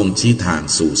ลอฮ์ทรงชี้ทาง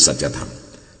สู่สัจธรรม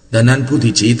ดังนั้นผู้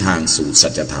ที่ชี้ทางสู่สั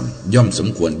จธรรมย่อมสม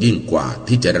ควรยิ่งกว่า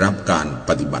ที่จะได้รับการป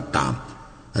ฏิบัติตาม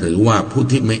หรือว่าผู้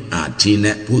ที่ไม่อาจชี้แน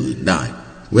ะผู้อื่นได้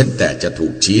เว้นแต่จะถู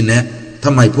กชี้แนะท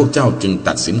ำไมพวกเจ้าจึง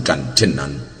ตัดสินกันเช่น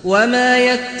นั้นوما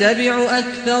يتبع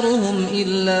أكثرهم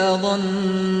إلا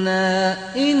ظنا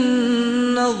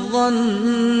إن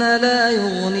الظن لا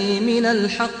يغني من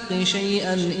الحق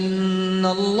شيئا إن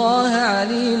الله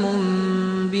عليم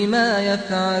بما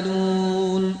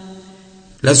يفعلون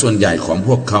และส่วนใหญ่ของพ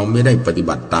วกเขาไม่ได้ปฏิ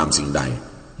บัติตามสิ่งใด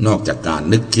นอกจากการ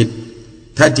นึกคิด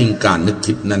แท้จริงการนึก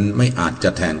คิดนั้นไม่อาจจะ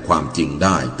แทนความจริงไ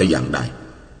ด้แต่อย่างใด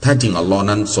แท้จริงอัลลอฮ์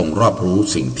นั้นทรงรอบรู้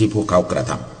สิ่งที่พวกเขากระ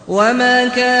ทำوما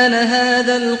كان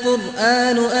هذا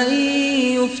القرآن أن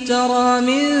يفترى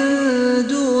من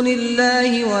دون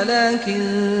الله ولكن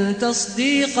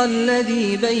تصديق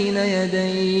الذي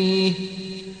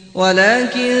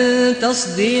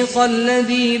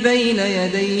بين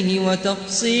يديه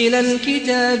وتفصيل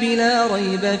الكتاب لا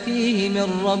ريب فيه من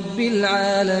رب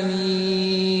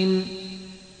العالمين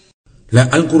และ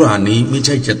อัลกุรอานนี้ไม่ใ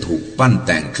ช่จะถูกปั้นแ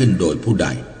ต่งขึ้นโดยผู้ใด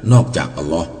นอกจากอัล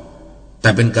ลอฮ์แต่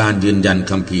เป็นการยืนยัน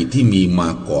คัมภีร์ที่มีมา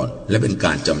ก่อนและเป็นก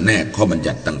ารจำแนกข้อบัญ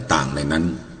ญัติต่างๆในนั้น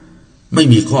ไม่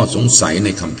มีข้อสงสัยใน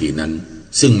คัมภีร์นั้น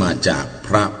ซึ่งมาจากพ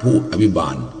ระผู้อภิบา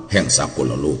ลแห่งสาก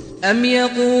ลโลกอัมยะ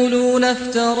กูลูนอัฟ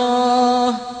ตรอ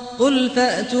กุลฟะ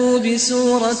ตูบิซู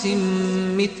เราะติม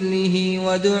มิธลิฮิว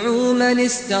ะดุอูมัน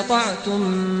อิสตะฏอตุม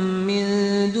มิน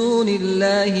ดูนิลล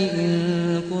าฮิอิน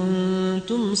กุน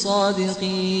ตุมศอดิ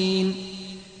กีน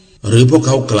หรือพวกเ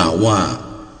ขากล่าวว่า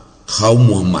เขา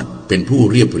มูฮัมหมัดเป็นผู้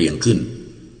เรียบเรียงขึ้น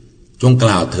จงก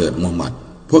ล่าวเถิดมูฮัมหมัด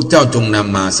พวกเจ้าจงน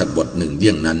ำมาสักบทหนึ่งเ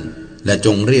ยี่ยงนั้นและจ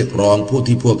งเรียกร้องผู้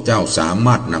ที่พวกเจ้าสาม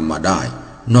ารถนำมาได้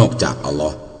นอกจากอัลลอ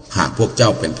ฮ์ หากพวกเจ้า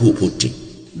เป็นผู้พูดจริง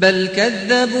بل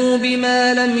كذبوا بما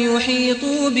لم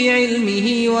يحيطوا بعلمه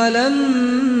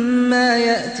ولما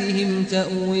يأتهم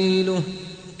تأويله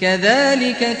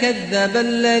كذلك كذب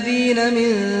الذين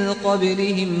من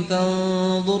قبلهم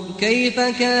فانظر كيف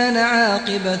كان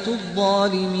عاقبة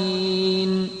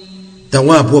الظالمين แต่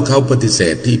ว่าพวกเขาปฏิเส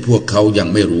ธที่พวกเขายัง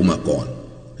ไม่รู้มาก่อน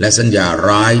และสัญญา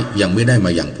ร้ายยังไม่ได้ม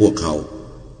าอย่างพวกเขา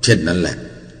เช่นนั้นแหละ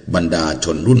บรรดาช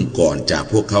นรุ่นก่อนจาก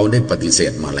พวกเขาได้ปฏิเส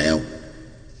ธมาแล้ว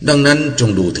ดังนั้นจง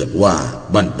ดูเถิดว่า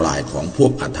บั้นปลายของพว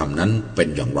กอธรรมนั้นเป็น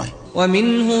อย่างไร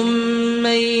ومنهم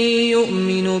من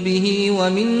يؤمن به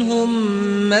ومنهم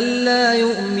من لا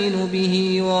يؤمن به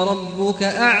وربك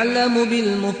أعلم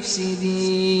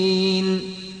بالمفسدين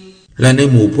และใน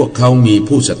หมู่พวกเขามี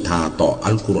ผู้ศรัทธาต่อ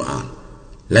อัลกุรอาน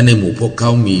และในหมู่พวกเข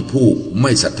ามีผู้ไ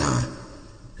ม่ศรัทธา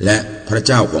และพระเ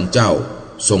จ้าของเจ้า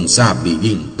ทรงทราบดี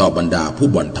ยิ่งต่อบรรดาผู้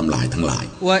บ่อนทำลายทั้งหลาย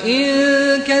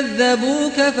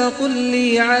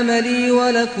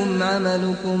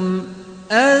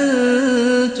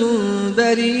أنتم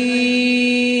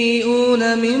بريئون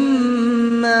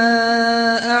مما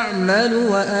أعمل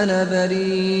وأنا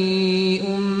بريء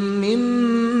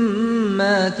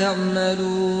مما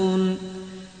تعملون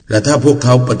และถ้าพวกเข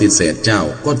าปฏิเสธเจ้า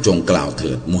ก็จงกล่าวเ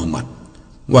ถิดมุฮัมมัด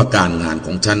ว่าการงานข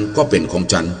องฉันก็เป็นของ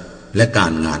ฉันและกา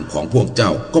รงานของพวกเจ้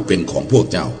าก็เป็นของพวก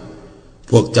เจ้า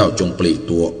พวกเจ้าจงปลีก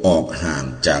ตัวออกห่าง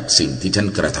จากสิ่งที่ฉัน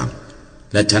กระท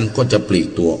ำและฉันก็จะปลีก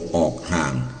ตัวออกห่า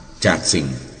งจากสิ่ง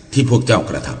ที่พวกเจ้า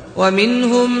กระทำ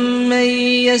ومنهم من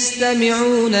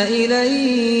يستمعون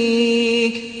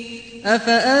إليك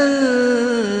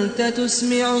أفأنت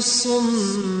تسمع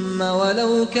الصم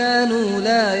ولو كانوا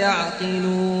لا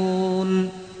يعقلون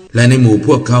และในหมู่พ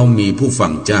วกเขามีผู้ฟั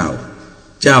งเจ้า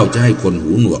จะให้คน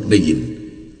หูหนวกได้ยิน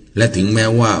และถึงแม้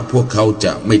ว่าพวกเขาจ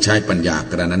ะไม่ใช้ปัญญา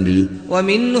กระนั้นหรือ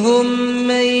ومنهم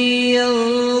من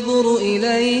ينظر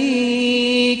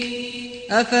إليك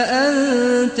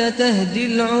أفأنت تهدي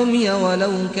العمي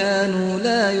ولو كانوا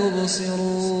لا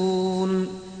يبصرون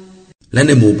และใ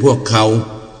นหมู่พวกเขา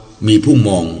มีผู้ม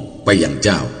องไปอย่างเ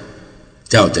จ้า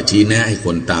จะชี้แนะให้ค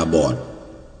นตาบอด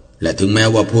และถึงแม้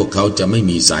ว่าพวกเขาจะไม่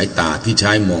มีสายตาที่ใ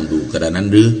ช้มองดูกระนั้น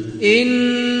หรืออิน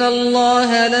นัลลอ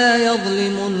ฮะลายัซลิ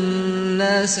มุนน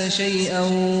าสชัยอั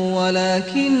นวะลา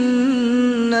คิน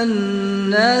นัน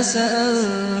นาสอัน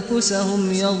ฟุซะฮุม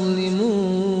ยัซลิมู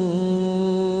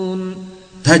น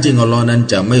ถ้าจริงอัลลอฮ์นั้น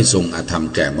จะไม่ทรงอาธรรม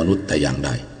แก่มนุษย์แต่อย่างใด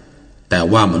แต่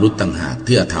ว่ามนุษย์ต่างหาก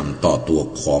ที่อาธรรมต่อตัว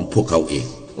ของพวกเขาเอง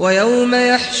ويوم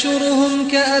يحشرهم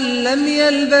كأن لم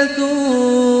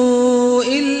يلبثوا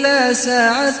إلا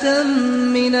ساعة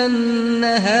من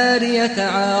النهار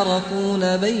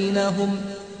يتعارفون بينهم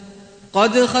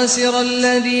قد خسر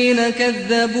الذين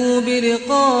كذبوا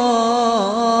بلقاء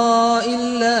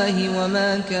الله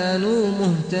وما كانوا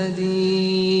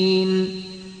مهتدين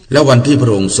และวันที่พร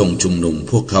ะองค์ทรงชุมนุม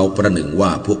พวกเขาประหนึ่งว่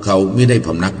าพวกเขาไม่ได้พ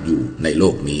ำนักอยู่ในโล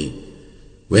กนี้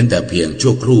เว้นแต่เพียง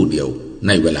ชั่วครู่เดียวใ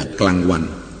นเวลากลางวัน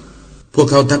พวก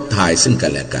เขาทักทายซึ่งกั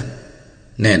นและกัน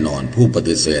แน่นอนผู้ป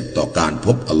ฏิเสธต่อการพ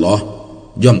บอัลลอฮ์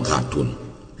ย่อมขาดทุน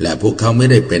และพวกเขาไม่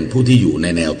ได้เป็นผู้ที่อยู่ใน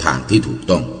แนวทางที่ถูก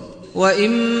ต้อง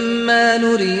وإما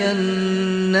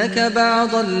نرينك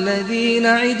بعض الذي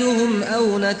نعدهم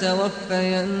أو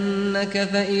نتوفينك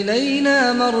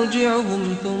فإلينا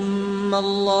مرجعهم ثم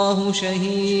الله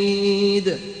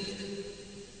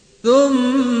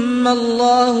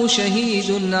شهيد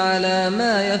على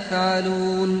ما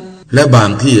يفعلون และบาง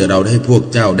ที่เราได้พวก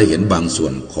เจ้าได้เห็นบางส่ว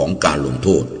นของการลงโท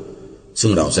ษซึ่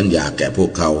งเราสัญญาแก่พว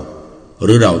กเขาห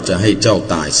รือเราจะให้เจ้า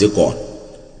ตายเสียก่อน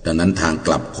ดังนั้นทางก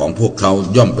ลับของพวกเขา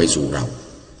ย่อมไปสู่เรา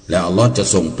และอัลลอฮ์จะ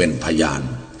ทรงเป็นพยาน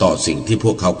ต่อสิ่งที่พ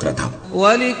วกเขากระทำ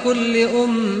وَلِكُلِّ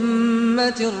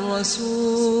أُمَّةٍ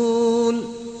رَسُولٌ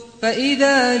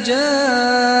فَإِذَا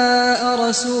جَاءَ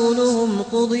رَسُولُهُمْ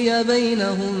قُضِيَ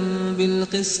بَيْنَهُم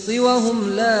بِالْقِسْطِ وَهُمْ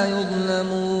لَا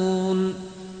يُظْلَمُونَ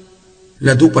แล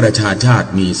ะทุกประชาชาติ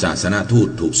มีศาสนทูต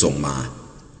ถูกส่งมา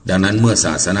ดังนั้นเมื่อศ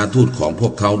าสนทูตของพว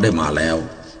กเขาได้มาแล้ว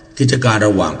กิจการร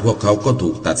ะหว่างพวกเขาก็ถู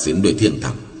กตัดสินโดยเที่ยงธร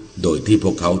รมโดยที่พ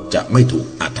วกเขาจะไม่ถูก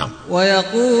อาธรรม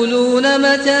وَيَقُولُونَ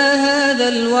مَتَى هَذَا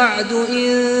الْوَعْدُ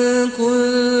إِن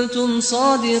كُنتُمْ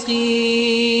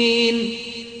صَادِقِينَ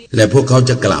และพวกเขา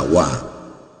จะกล่าวว่า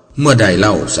เมื่อใดเ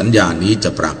ล่าสัญญานี้จะ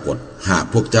ปรากฏหาก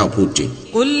พวกเจ้าพูดจริง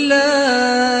قُل لَّا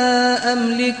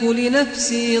أَمْلِكُ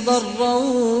لِنَفْسِي ضَرًّا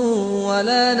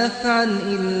وَلَا نَفْعًا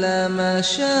إِلَّا مَا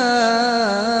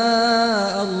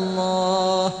شَاءَ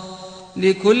اللَّهُ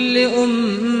لِكُلِّ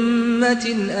أُمَّةٍ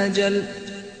أَجَلٌ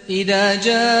إِذَا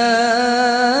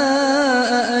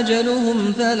جَاءَ أَجَلُهُمْ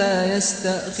فَلَا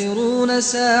يَسْتَأْخِرُونَ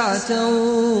سَاعَةً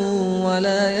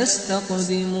وَلَا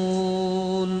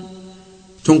يَسْتَقْدِمُونَ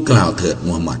จงกล่าวเถิด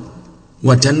มูฮัมหมัด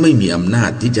ว่าฉันไม่มีอำนา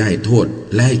จที่จะให้โทษ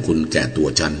และให้คุณแก่ตัว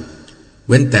ฉัน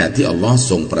เว้นแต่ที่อัลลอฮ์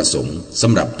ทรงประสงค์ส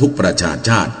ำหรับทุกประชาช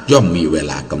าติย่อมมีเว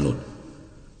ลากำหนด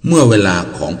เมื่อเวลา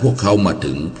ของพวกเขามา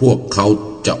ถึงพวกเขา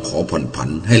จะขอผ่อนผัน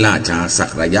ให้ล่าช้าสั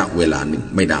กระยะเวลาหนึ่ง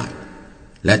ไม่ได้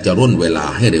และจะร่นเวลา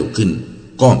ให้เร็วขึ้น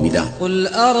ก็มิได้กุล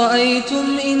อะรออยตุม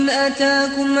อินอะตา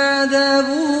กุมอะซา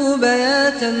บุบะยา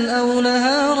ตันเอานะฮ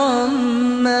ารัม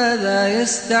มาซายั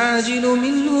สตะอจิล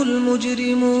มินฮุลมุจ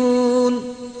ริมูน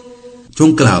จง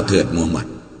กล่าวเถิดมูฮัมหมัด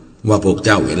ว่าพวกเ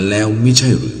จ้าเห็นแล้วมิใช่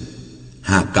หรือ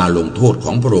หากการลงโทษข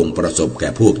องพระองค์ประสบแก่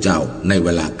พวกเจ้าในเว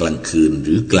ลากลางคืนห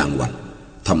รือกลางวัน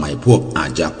ทำไมพวกอา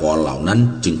ชญากรเหล่านั้น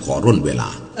จึงขอร่นเวลา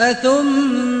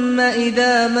ثم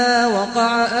إذا ما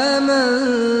وقع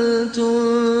آمنتم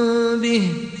به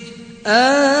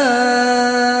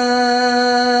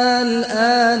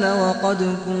الآن وقد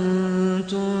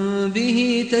كنتم به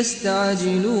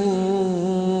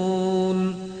تستعجلون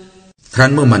ครั้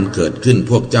นเมื่อมันเกิดขึ้น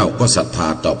พวกเจ้าก็ศรัทธา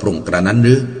ต่อพระองค์กระนั้นห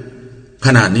รือข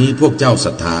ณะนี้พวกเจ้าศ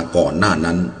รัทธาก่อนหน้า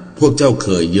นั้นพวกเจ้าเค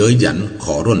ยเย้ยหยันข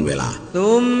อร่นเวลา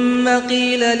ثم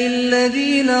قيل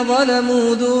للذين ظلموا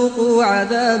ذوقوا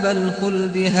عذاب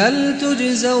الخلد هل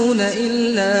تجزون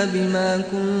إلا بما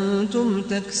كنتم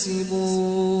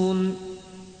تكسبون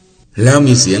แล้ว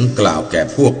มีเสียงกล่าวแก่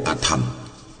พวกอธรรม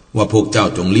ว่าพวกเจ้า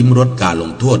จงลิ้มรสการล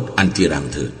งโทษอันจีรัง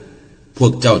เถิดพว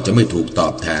กเจ้าจะไม่ถูกตอ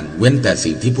บแทนเว้นแต่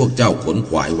สิ่งที่พวกเจ้าขนข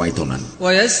วายไว้เท่านั้น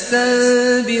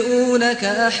ويستنبئونك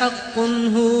أحق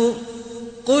هو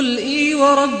قل إي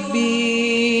وربي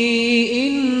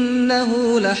إنه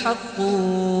لحق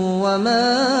وما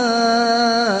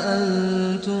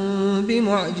أنتم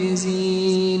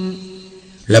بمعجزين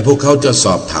และพวกเขาจะส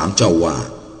อบถามเจ้าว่า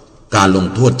การลง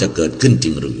โทษจะเกิดขึ้นจริ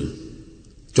งหรือ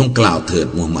จงกล่าวเถิด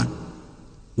มูฮัมหมัด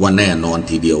ว่าแน่นอน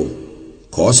ทีเดียว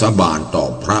ขอสาบานต่อ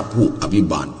พระผู้อภิ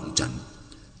บาลของฉัน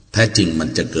แท้จริงมัน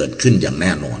จะเกิดขึ้นอย่างแ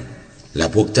น่นอนและ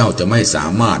พวกเจ้าจะไม่สา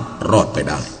มารถรอดไป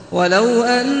ได้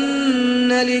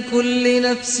لكل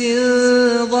نفس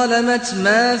ظلمت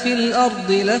ما في الأرض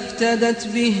لافتدت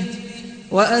به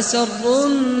وأسروا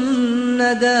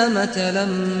الندامة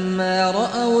لما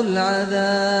رأوا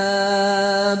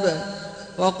العذاب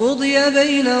وقضي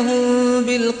بينهم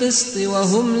بالقسط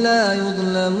وهم لا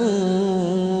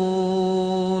يظلمون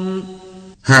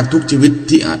หากทุกชีวิต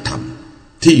ที่อาธรรม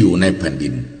ที่อยู่ในแผ่นดิ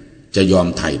นจะยอม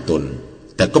ไถ่ตน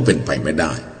แต่ก็เป็นไปไม่ไ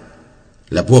ด้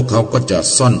และพวกเขาก็จะ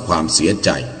ซ่อนความเสียใจ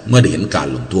เมื่อได้เห็นการ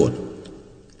ลงโทษ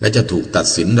และจะถูกตัด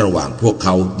สินระหว่างพวกเข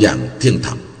าอย่างเที่ยงธร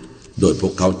รมโดยพว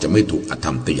กเขาจะไม่ถูกอธร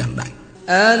รมแต่อย่างใด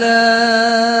อัลา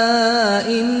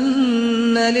อิน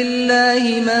นัลิลลา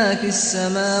ฮิมาฟิสส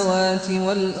มาวาติ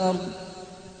วัลอัรฎ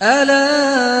อัลา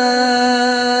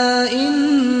อิน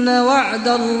นวะอ์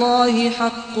ดัลลอฮิ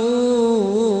ฮักกุ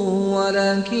วะล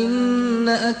าคิน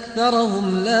อักษรฮุม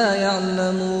ลายะอ์ละ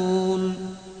มูน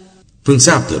พึงท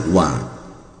ราบเถิดว่า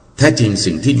แท้จริง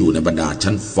สิ่งที่อยู่ในบรรดา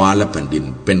ชั้นฟ้าและแผ่นดิน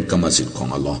เป็นกรรมสิทธิ์ของ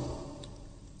อัลลอฮ์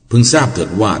พึงทราบเถิด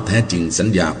ว่าแท้จริงสัญ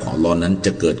ญาของอัลลอฮ์นั้นจ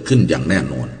ะเกิดขึ้นอย่างแน่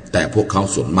นอนแต่พวกเขา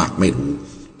ส่วนมากไม่รู้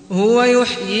ฮุวะยุ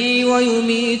ฮยีวะยุ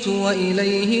มีตุวะอิลั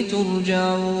ยฮิตุรญะ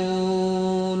อู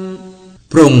น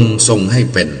พระองค์ทรงให้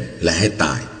เป็นและให้ต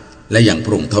ายและอย่างพ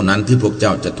ระองค์เท่านั้นที่พวกเจ้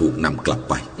าจะถูกนำกลับ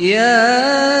ไปยา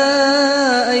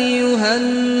อัยยูฮัน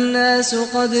นาส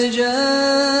กัดจา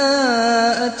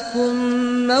อัตคุม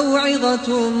มาวอิฎะ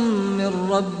ตุมมิร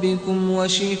ร็อบบิคุมวะ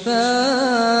ชิฟา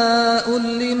อุล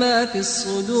ลิมาฟิศ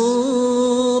ศุดู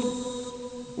ร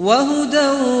วะฮุดา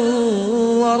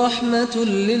วะเราะห์มะตุ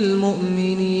ลลิลมุอ์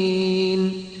มินีน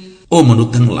โอ้มนุษ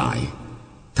ย์ทั้งหลาย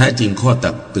แท้จริงข้อ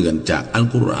ตักเตือนจากอัล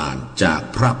กุรอานจาก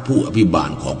พระผู้อภิบาล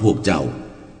ของพวกเจ้า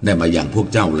ได้มาอย่างพวก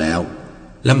เจ้าแล้ว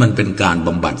และมันเป็นการบ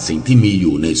ำบัดสิ่งที่มีอ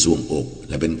ยู่ในทรวงอก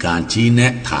และเป็นการชี้แน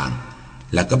ะทาง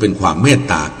และก็เป็นความเมต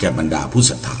ตาแก่บรรดาผู้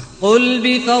ศรัทธากุล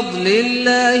บิฟัฎลิลล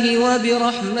าฮิวะบิเร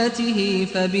าะห์มะติฮิ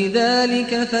ฟะบิซาลิ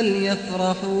กฟัลยัฟเร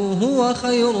าะฮูฮุวะ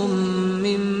ค็อยรุม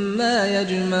มิมมายะ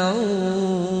ญมะอู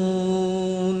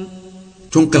น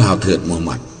จงกล่าวเถิดมูฮัมห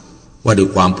มัดว่าด้วย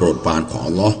ความโปรดปรานของ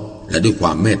อัลเลาะห์และด้วยคว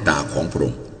ามเมตตาของพระอ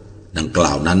งค์ดังกล่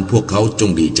าวนั้นพวกเขาจง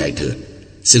ดีใจเถิด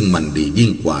ซึ่งมันดียิ่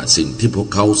งกว่าสิ่งที่พวก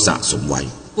เขาสะสมไว้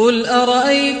กุลอะรอ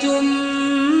อยตุม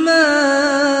มา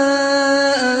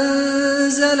อัน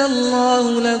ซะลัลลอ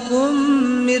ฮุละกุม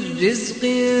มิรริซ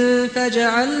กินฟะญะ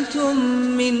อัลตุม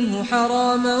มินฮุฮะร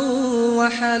ามะวะ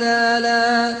ฮะลาลา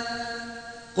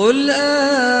กุล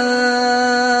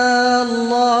อัล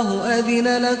ลอฮุอะซิน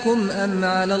ละกุมอัม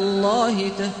อะลัลลอฮิ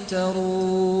ตัฟตะ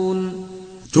รูน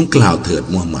จงกล่าวเถิด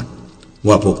มูฮัมหมัด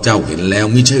ว่าพวกเจ้าเห็นแล้ว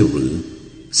มิใช่หรือ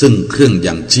ซึ่งเครื่อง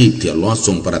ยังชีพที่อัลเลาะห์ท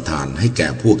รงประทานให้แก่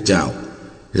พวกเจ้า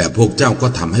และพวกเจ้าก็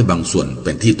ทำให้บางส่วนเ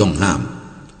ป็นที่ต้องห้าม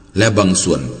และบาง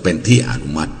ส่วนเป็นที่อนุ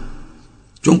มัติ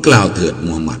จงกล่าวเถิด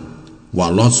มูฮัมหมัด ว่า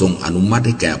อัลลอฮ์ทรงอนุมัติใ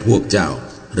ห้แก่พวกเจ้า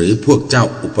หรือพวกเจ้า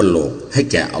อุปโลกให้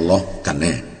แก่อัลลอฮ์กันแ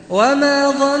น่وما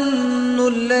ظن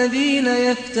الذين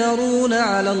يفترون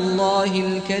على الله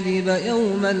الكذب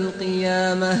يوم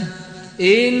القيامة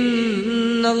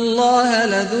إن الله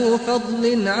لذو فضل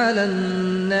على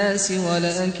الناس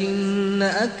ولكن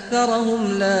أكثرهم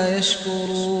لا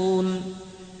يشكرون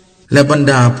และบรร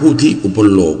ดาผู้ที่อุป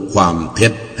โลกความเท็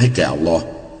จให้แก่อัลลอฮ์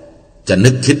จะนึ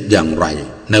กคิดอย่างไร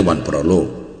ในวันปรโลก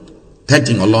แท้จ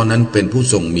ริงอัลลอฮ์นั้นเป็นผู้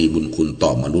ทรงมีบุญคุณต่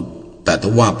อมนุษย์แต่ท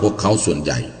ว่าพวกเขาส่วนใ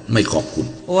หญ่ไม่ขอบคุณ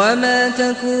وما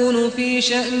تكون في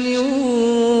شأن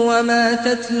وما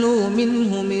تتلو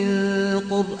منه من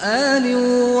قرآن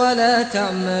ولا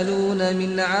تعملون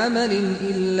من عمل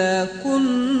إلا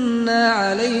كنا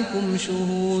عليكم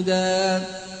شهودا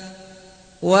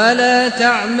ولا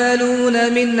تعملون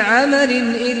من عمل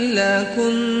إلا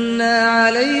كنا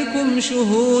عليكم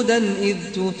شهودا إذ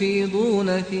تفيضون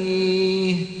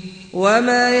فيه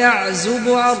وما يعزب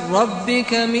عن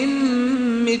ربك من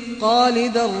مثقال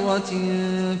ذرة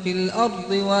في الأرض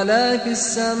ولا في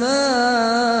السماء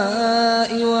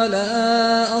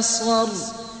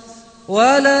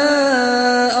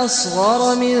ولا أصغر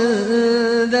من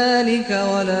ذلك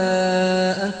ولا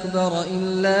أكبر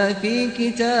إلا في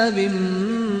كتاب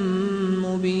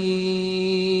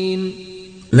مبين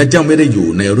และเจ้าไม่ได้อยู่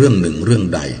ในเรื่องหนึ่งเรื่อง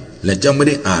ใดและเจ้าไม่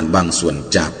ได้อ่านบางส่วน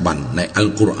จากบัญในอัล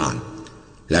กุรอาน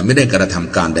และไม่ได้กระท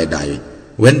ำการใด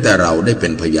ๆเว้นแต่เราได้เป็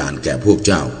นพยานแก่พวก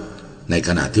เจ้าในข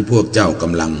ณะที่พวกเจ้าก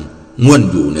ำลังง่วน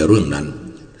อยู่ในเรื่องนั้น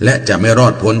และจะไม่รอ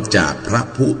ดพ้นจากพระ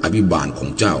ผู้อภิบาลของ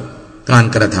เจ้าการ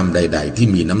กระทำใดๆที่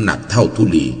มีน้ำหนักเท่าธุ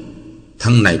ลี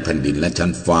ทั้งในแผ่นดินและชั้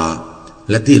นฟ้า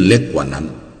และที่เล็กกว่านั้น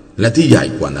และที่ใหญ่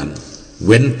กว่านั้นเ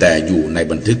ว้นแต่อยู่ใน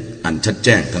บันทึกอันชัดแ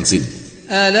จ้งทั้งสิ้น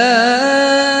อะลา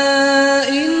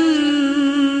อิน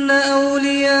นะอู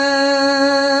ลิยา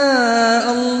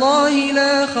อัลลอฮิล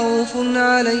าขอฟุน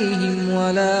อะลัยฮิมวะ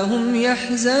ลาฮุมยะฮ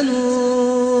ซานู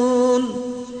น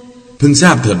พึงทร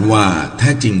าบเถิดว่าแท้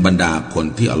จริงบรรดาคน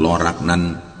ที่อัลลอฮ์รักนั้น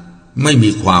ไม่มี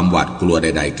ความหวาดกลัวใ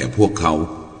ดๆแก่พวกเขา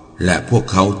และพวก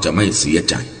เขาจะไม่เสีย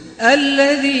ใจ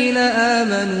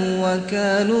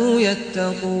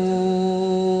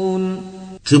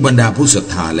คือบรรดาผู้ศรัท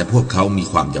ธาและพวกเขามี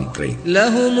ความยำเกรงละ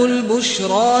ฮุมุลบุช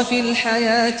ราฟิลฮาย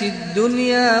าติดดุน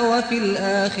ยาวะฟิลอ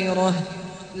าคิเราะฮ์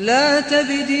ลาตั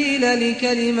บดีลลิก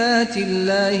ะลิมาติล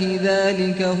ลาฮิซา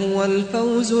ลิกะฮุวัลฟา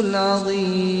วซุลอะ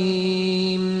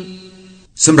ซีม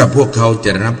สำหรับพวกเขาจ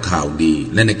ะได้รับข่าวดี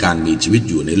และในการมีชีวิต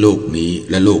อยู่ในโลกนี้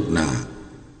และโลกหน้า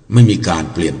ไม่มีการ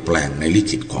เปลี่ยนแปลงในลิ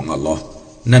ขิตของอัลลอฮ์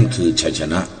นั่นคือชัยช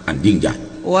นะอันยิ่งใหญ่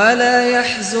วะลายะ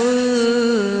ฮ์ซุน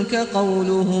กะกอ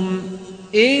ลุฮุม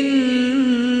อิน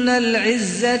นัลอิซ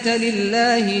ซะตะลิลล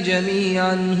าฮิญะมี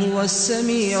อันฮุวัสส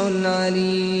มีอุลอะ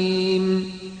ลีม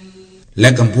และ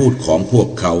คำพูดของพวก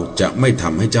เขาจะไม่ท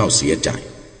ำให้เจ้าเสียใจ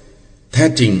แท้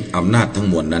จริงอำนาจทั้ง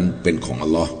มวลนั้นเป็นของอั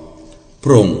ลลอฮ์พ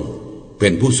ระองค์เ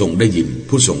ป็นผู้ทรงได้ยิน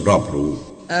ผู้ทรงรอบรู้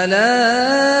อะลา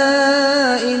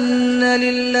อินนะ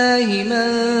ลิลลาฮิมั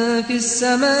นฟิสส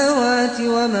มาวาติ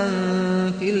วะมัน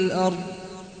ฟิลอัรฎ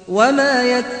วะมา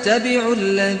ยัตตะบิอุล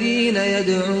ลซีนยะ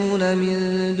ดอูนมิน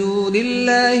ดูนิลล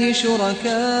าฮิชุรก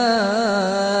า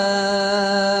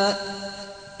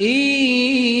อิ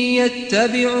ยัตตะ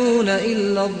บิอูนอิล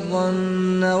ลัซซัน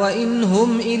นวะอินฮุม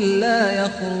อิลลายะ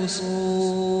ครุ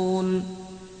ซูน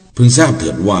พึงทราบเ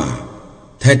ถิดว่า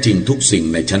แท้จริงทุกสิ่ง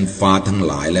ในชั้นฟ้าทั้ง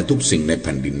หลายและทุกสิ่งในแ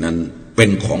ผ่นดินนั้นเป็น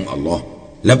ของอัลลอฮ์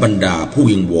และบรรดาผู้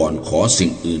วิงวอนขอสิ่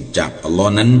งอื่นจากอัลลอ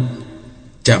ฮ์นั้น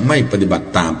จะไม่ปฏิบัติ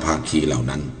ตามภาคีเหล่า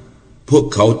นั้นพวก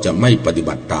เขาจะไม่ปฏิ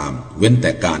บัติตามเว้นแ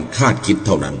ต่การคาดคิดเ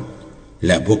ท่านั้นแ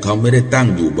ละพวกเขาไม่ได้ตั้ง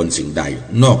อยู่บนสิ่งใด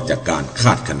นอกจากการค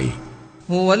าดคะเน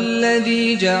ฮุวัลลซี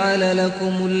ญะอะลละกุ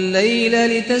มุลไลล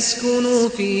ลิตัสกุนู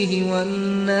ฟีฮิวัน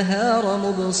นะฮาร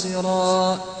มุบศิรา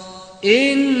อิ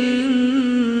น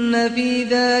นะฟี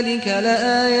ซาลิกะละ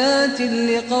อายาติน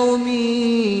ลิกออมิ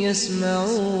ยัสมะ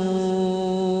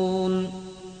อูน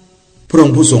พระอง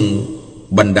ค์ผู้ทรง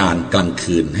บันดาลกลาง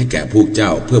คืนให้แก่พวกเจ้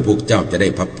าเพื่อพวกเจ้าจะได้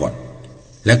พักผ่อน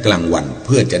และกลางวันเ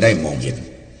พื่อจะได้มองเห็น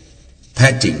แท้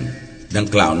จริงดัง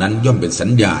กล่าวนั้นย่อมเป็นสัญ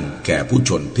ญาณแก่ผู้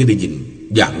ชนที่ได้ยิน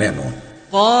อย่างแน่นอน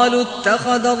กาลุตตะค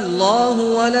อดัลลอฮุ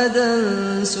วะละดัน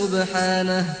ซุบฮา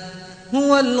นะฮู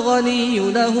هو الغني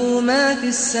له ما في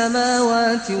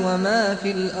السماوات وما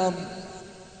في الأرض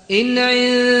إن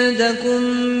عندكم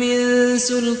من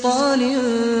سلطان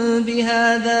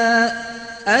بهذا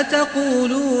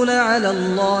أتقولون على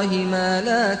الله ما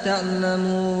لا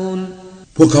تعلمون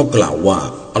พวกเขากล่าวว่า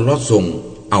อัลลอฮ์ทรง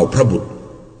เอาพระบุตร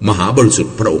มหาบริสุท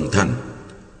ธิ์พระองค์ท่าน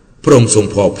พระองค์ทรง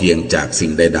พอเพียงจากสิ่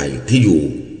งใดๆที่อยู่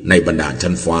ในบรรดา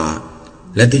ชั้นฟ้า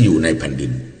และที่อยู่ในแผ่นดิ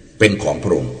นเป็นของพร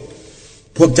ะองค์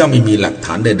พวกเจ้าไม่มีหลักฐ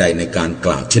านใดๆในการก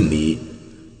ล่าวเช่นนี้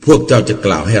พวกเจ้าจะก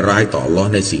ล่าวให้ร้ายต่ออัลเลาะ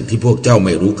ห์ในสิ่งที่พวกเจ้าไ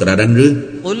ม่รู้กระนั้นหรือ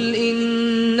กุลอิน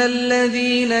นัลล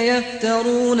ซีนยัฟตะ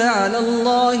รูนอะลัลล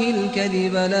อฮิลกะซิ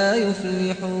บลายุฟ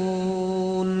ลิฮู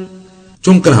นจ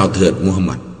งกล่าวเถิดมุฮัม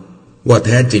มัดว่าแ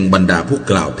ท้จริงบรรดาผู้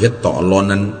กล่าวเท็จต่ออัลเลาะห์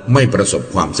นั้นไม่ประสบ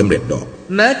ความสำเร็จดอก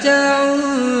มะตาอุน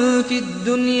ฟิด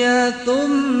ดุนยาซุม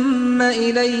มะอิ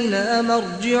ลัยนามัร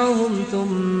จิอุฮุมซุม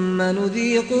มะนุ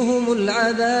ซีกุฮุมุลอะ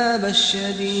ซาบัชชะ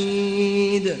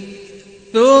ดีด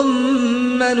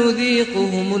ثم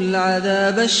نذيقهم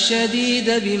العذاب الشديد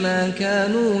بما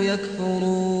كانوا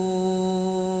يكفرون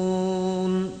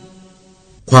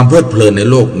ความเพลิดเพลินใน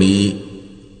โลกนี้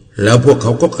แล้วพวกเข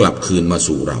าก็กลับคืนมา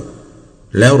สู่เรา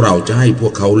แล้วเราจะให้พว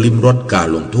กเขาลิ้มรสการ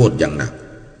ลงโทษอย่างหนัก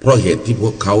เพราะเหตุที่พ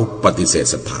วกเขาปฏิเสธ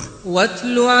ศรัทธา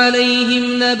وَاتْلُ عَلَيْهِمْ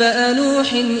نَبَأَ نُوحٍ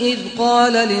إِذْ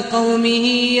قَالَ لِقَوْمِهِ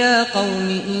يَا قَوْمِ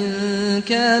إِنْ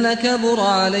كَانَ كَبُرَ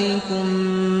عَلَيْكُمْ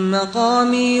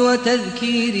مَقَامِي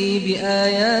وَتَذْكِيرِي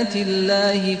بِآيَاتِ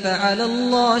اللَّهِ فَعَلَى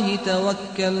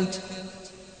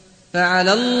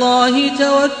اللَّهِ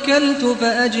تَوَكَّلْتُ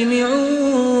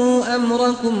فَأَجْمِعُوا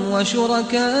أَمْرَكُمْ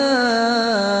وَشُرَكَاءَكُمْ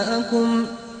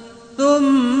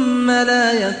ثم لا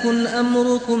يكن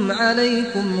أمركم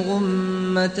عليكم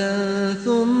غمة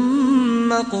ثم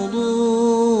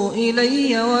قضوا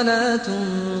إلي ولا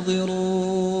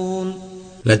تنظرون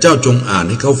และเจ้าจงอ่าน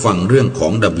ให้เขาฟังเรื่องขอ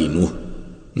งนบีนูห์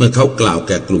เมื่อเขากล่าวแ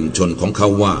ก่กลุ่มชนของเขา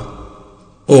ว่า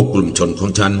โอ้กลุ่มชนขอ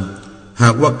งฉันหา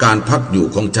กว่าการพักอยู่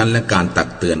ของฉันและการตัก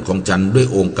เตือนของฉันด้วย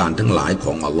องค์การทั้งหลายข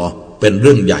องอัลลอฮ์เป็นเ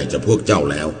รื่องใหญ่กับพวกเจ้า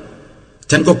แล้ว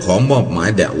ฉันก็ขอมอบหมาย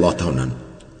แด่อัลลอฮ์เท่านั้น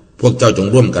พวกเจ้าจง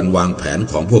ร่วมกันวางแผน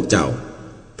ของพวกเจ้า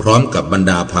พร้อมกับบรร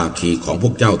ดาภาคีของพ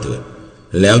วกเจ้าเถิด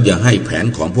แล้วอย่าให้แผน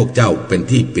ของพวกเจ้าเป็น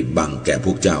ที่ปิดบังแก่พ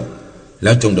วกเจ้าแ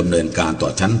ล้วจงดำเนินการต่อ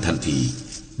ฉันทันที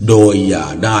โดยอย่า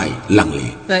ได้ลังเล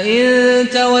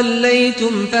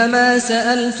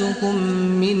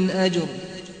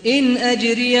อินอัจ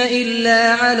ริยอิลลา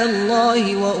อะลัลลอ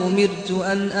ฮิวะอุมิรตุ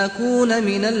อันอะกูน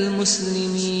มินัลมุสลิ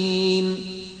มีน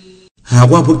หาก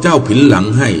ว่าพวกเจ้าผินหลัง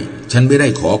ให้ฉันไม่ได้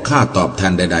ขอค่าตอบแท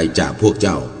นใดๆจากพวกเ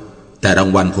จ้าแต่ราง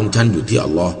วัลของฉันอยู่ที่อั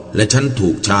ลลอฮ์และฉันถู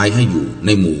กใช้ให้อยู่ใน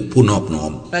หมู่ผู้นอบน้อ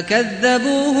ม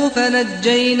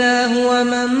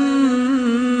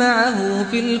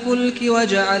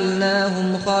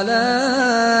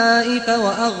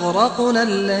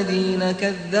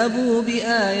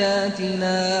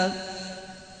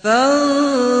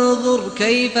فانظر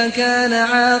كيف كان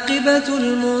عاقبة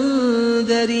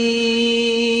المنذرين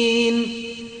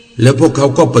และพวกเขา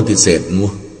ก็ปฏิเสธนู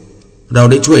ห์เรา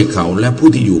ได้ช่วยเขาและผู้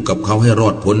ที่อยู่กับเขาให้รอ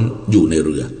ดพ้นอยู่ในเ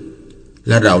รือแ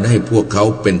ละเราได้ให้พวกเขา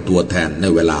เป็นตัวแทนใน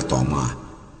เวลาต่อมา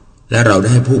และเราได้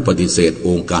ให้ผู้ปฏิเสธอ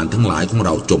งค์การทั้งหลายของเร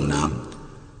าจมน้ำ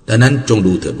ดังนั้นจง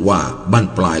ดูเถิดว่าบั้น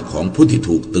ปลายของผู้ที่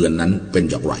ถูกเตือนนั้นเป็น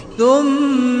อย่างไร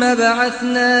ثم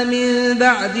بعثنا من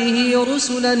بعده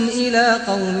رسلا إلى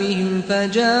قومهم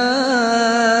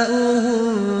فجاءوهم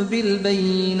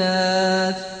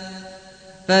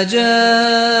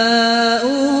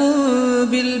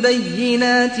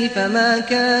بالبينات فما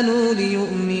كانوا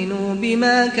ليؤمنوا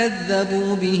بما كذبوا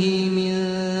به من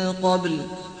قبل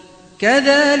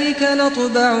كذلك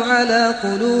نطبع على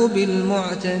قلوب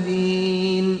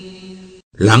المعتدين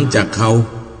หลังจากเขา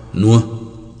นัว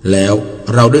แล้ว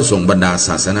เราได้ส่งบรรดาศ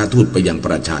าสนาทูตไปยังป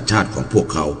ระชาชาติของพวก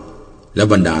เขาและ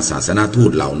บรรดาศาสนาทู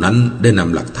ตเหล่านั้นได้น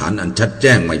ำหลักฐานอันชัดแ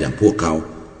จ้งมาอย่างพวกเขา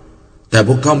แต่พ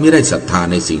วกเขาไม่ได้ศรัทธา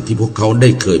ในสิ่งที่พวกเขาได้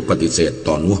เคยปฏิเสธ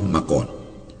ต่อนัวมาก่อน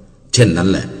เช่นนั้น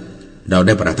แหละเราไ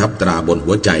ด้ประทับตราบน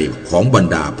หัวใจของบรร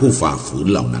ดาผู้ฝ่าฝืน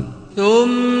เหล่านั้น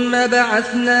ثم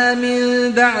بعثنا من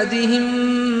بعدهم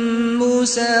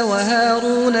موسى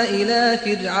وهارون إلى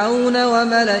فرعون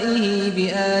وملئه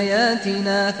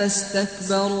بآياتنا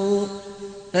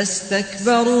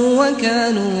فاستكبروا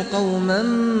وكانوا قوما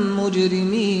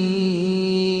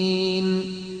مجرمين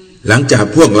หลังจาก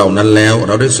พวกเหล่านั้นแล้วเ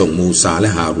ราได้ส่งมูซาและ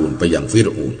ฮารูนไปยังฟิร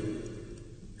อูน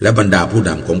และบรรดาผู้น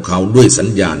ำของเขาด้วยสัญ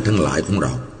ญาณทั้งหลายของเร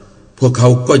าพวกเขา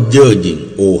ก็เย่อหยิ่ง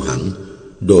โอหัง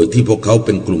โดยที่พวกเขาเ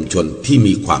ป็นกลุ่มชนที่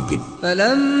มีความผิดค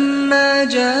รั้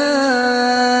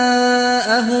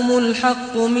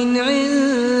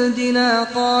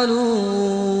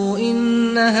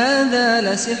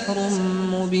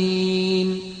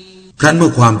นเมื่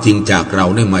อความจริงจากเรา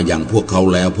ได้มาอย่างพวกเขา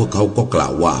แล้วพวกเขาก็กล่า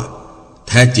วว่าแ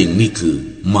ท้จริงนี่คือ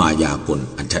มายากล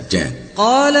อันชัดแจ้ง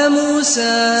قال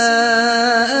موسى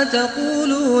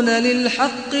أتقولون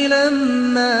للحق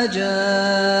لما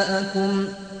جاءكم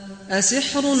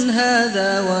أسحر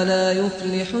هذا ولا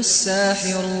يفلح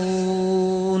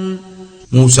الساحرون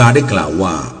มูซาได้กล่าว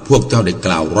ว่าพวกเจ้าได้ก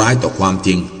ล่าวร้ายต่อความจ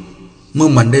ริงเมื่อ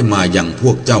มันได้มาอย่างพ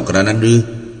วกเจ้ากระนั้นหรือ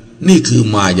นี่คือ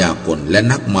มายากลและ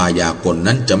นักมายากล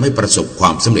นั้นจะไม่ประสบคว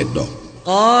ามสำเร็จดอก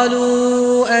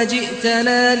قالوا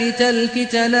أجئتنا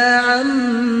لتلفتنا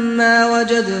عما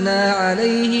وجدنا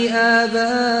عليه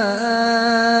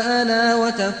آباءنا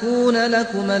وتكون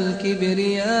لكما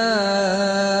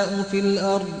الكبرياء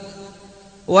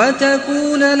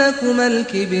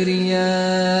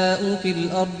في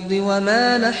الأرض وما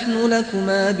نحن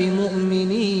لكما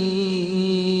بمؤمنين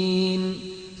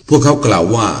พวกเขากล่าว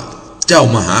ว่าเจ้า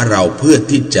มาหาเราเพื่อ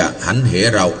ที่จะหันเห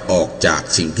เราออกจาก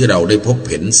สิ่งที่เราได้พบ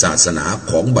เห็นศาสนา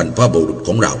ของบรรพบุรุษข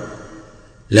องเรา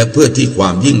และเพื่อที่ควา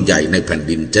มยิ่งใหญ่ในแผ่น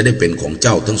ดินจะได้เป็นของเ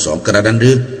จ้าทั้งสองกระนั้นห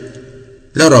รือ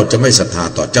แล้วเราจะไม่ศรัทธา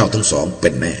ต่อเจ้าทั้งสองเป็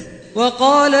นแน่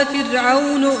وقال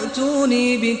فرعون ائتوني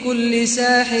بكل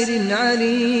ساحر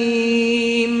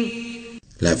عليم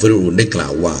และฟิรเอาน์ได้กล่า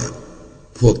วว่า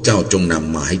พวกเจ้าจงน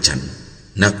ำมาให้ฉัน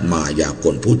นักมายาก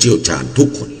ลผู้เชี่ยวชาญทุก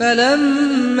คน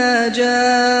فلما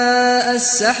جاء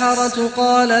السحرة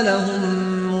قال لهم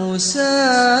موسى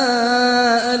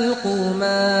ألقوا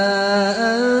ما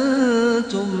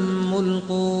أنتم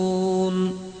ملقون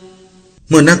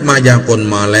เมื่อนักมายากล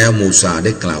มาแล้วมูซาไ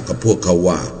ด้กล่าวกับพวกเขา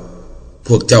ว่าพ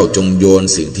วกเจ้าจงโยน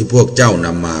สิ่งที่พวกเจ้าน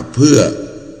ำมาเพื่อ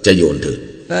จะโยนเถิด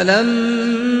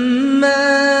فلما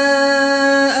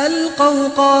ألقوا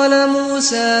قال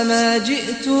موسى ما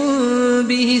جئتم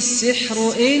به السحر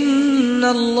إن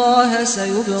الله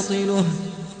سيبطله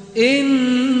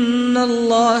إن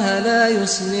الله لا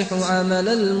يصلح عمل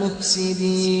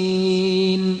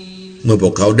المفسدين เมื่อพ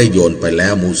วกเขาได้โยนไปแล้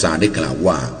วมูซาได้กล่าว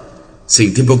ว่าสิ่ง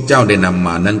ที่พวกเจ้าได้นำม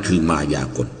านั้นคือมายา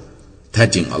กลแท้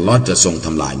จริงอัลลอฮ์จะทรงท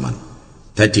ำลายมัน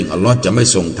แท้จริงอัลลอฮ์จะไม่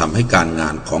ทรงทำให้การงา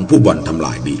นของผู้บ่อนทำล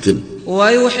ายดีขึ้น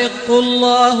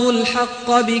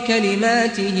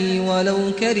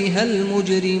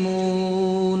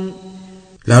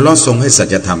แล้วอัลลอฮ์ทรงให้สั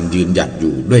จธรรมยืนหยัดอ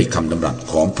ยู่ด้วยคำดำรัส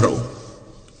ของพระองค์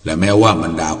และแม้ว่าบร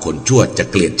รดาคนชั่วจะ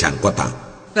เกลียดชังก็ตาม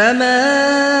فما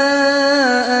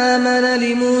آمن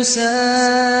لموسى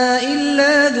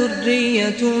إلا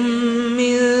ذرية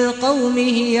من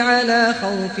قومه على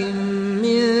خوف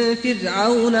من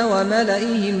فرعون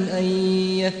وملئهم أن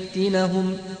يفتنهم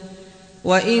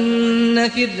وإن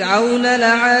فرعون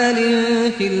لعال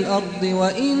في الأرض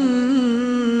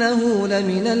وإنه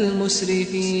لمن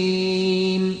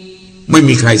المسرفين ไม่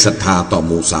มีใครศรัทธาต่อ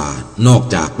มูซานอก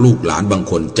จากลูกหลานบาง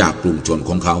คนจากกลุ่มชน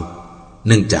ของเขาเ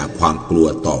นื่องจากความกลัว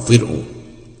ต่อฟิรเอาน์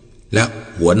และ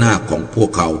หัวหน้าของพวก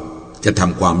เขาจะท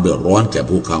ำความเดือดร้อนแก่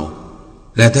พวกเขา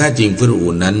และแท้จริงฟิรเอา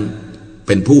น์นั้นเ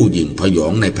ป็นผู้หยิ่งพยอ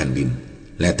งในแผ่นดิน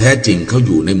และแท้จริงเขาอ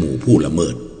ยู่ในหมู่ผู้ละเมิ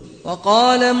ด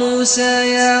وقال موسى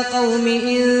يا قوم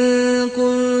إن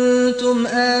كنتم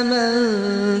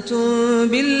آمنتم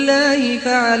بالله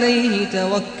فعليه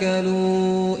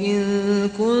توكلوا إن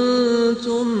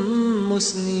كنتم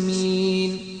مسلمين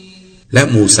และ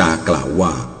มูซากล่าวว่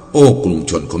าโอ้กลุ่ม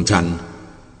ชนของฉัน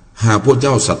หากพวกเ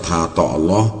จ้าศรัทธาต่ออัล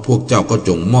ลอฮ์พวกเจ้าก็จ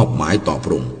งมอบหมายต่อพร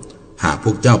ะองค์หากพ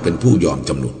วกเจ้าเป็นผู้ยอม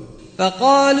จำนน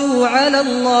فقالوا على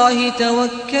الله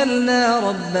توكلنا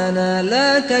ربنا لا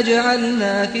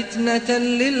تجعلنا فتنة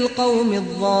للقوم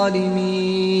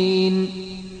الظالمين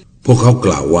พวกเขาก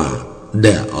ล่าวว่าแ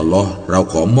ด่อัลลอฮ์เรา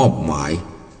ขอมอบหมาย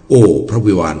โอ้พระ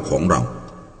วิวาญของเรา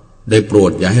ได้โปร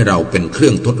ดอย่าให้เราเป็นเครื่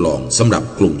องทดลองสำหรับ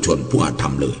กลุ่มชนผู้อาธร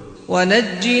รมเลย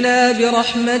ونجنا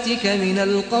برحمتك من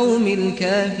القوم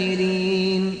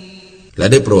الكافرين และ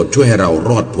ได้โปรดช่วยให้เรา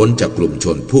รอดพ้นจากกลุ่มช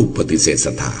นผู้ปฏิเสธศ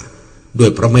รัทธาด้ว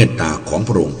ยพระเมตตาของพ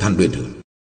ระองค์ท่านด้วยเถิด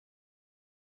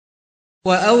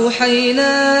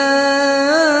وأوحينا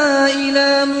إلى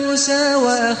موسى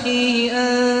وأخيه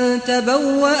أن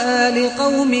تبوأ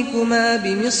لقومكما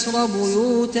بمصر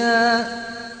بيوتا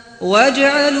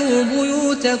واجعلوا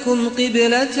بيوتكم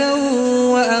قبلة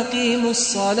وأقيموا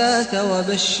الصلاة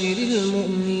وبشر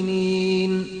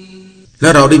المؤمنين และ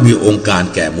เราได้มีองค์การ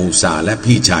แก่มูซาและ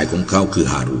พี่ชายของเขาคือ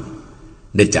ฮารูน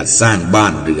ได้จัดสร้างบ้า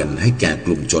นเรือนให้แก่ก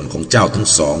ลุ่มชนของเจ้าทั้ง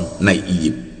สองในอี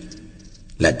ยิปต์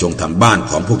และจงทำบ้าน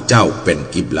ของพวกเจ้าเป็น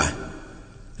กิบละห์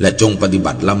และจงปฏิ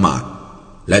บัติละหมาด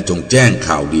และจงแจ้ง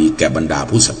ข่าวดีแก่บรรดา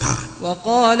ผู้ศรัทธา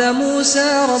وقال موسى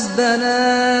ربنا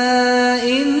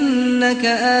إنك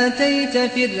آتيت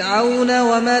فرعون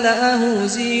وملأه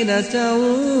زينة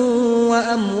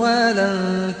وأموالا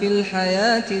في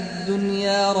الحياة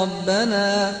الدنيا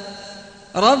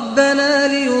ربنا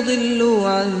ليضلوا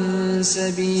عن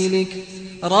سبيلك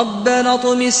ربنا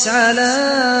اطمس على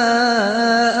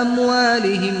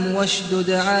أموالهم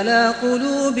واشدد على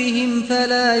قلوبهم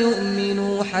فلا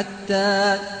يؤمنوا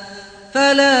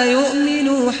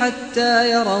حتى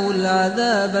يروا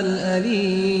العذاب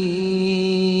الأليم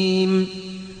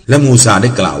และมูซาได้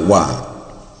กล่าวว่า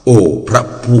โอ้พระ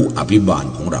ผู้อภิบาล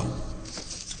ของเรา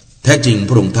แท้จริงพ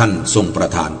ระองค์ท่านทรงประ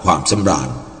ทานความสำราญ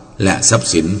และทรัพ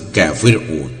ย์สินแก่ฟิร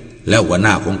อูนและหัวห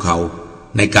น้าของเขา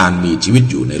ในการมีชีวิต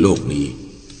อยู่ในโลกนี้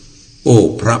โอ้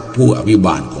พระผู้อภิบ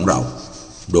าลของเรา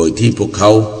โดยที่พวกเข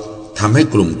าทำให้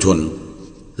กลุ่มชน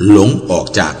หลงออก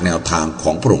จากแนวทางข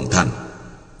องพระองค์ท่าน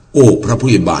โอ้พระผู้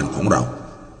อภิบาลของเรา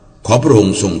ขอพระอง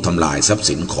ค์ทรงทำลายทรัพย์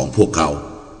สินของพวกเขา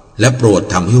และโปรด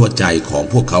ทำให้หัวใจของ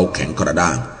พวกเขาแข็งกระด้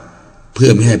างเพื่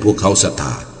อไม่ให้พวกเขาศรัทธ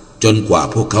าจนกว่า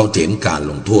พวกเขาเห็นการ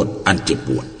ลงโทษอันเจ็บป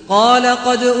วดقال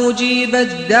قد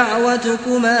أجيبت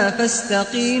دعوتكما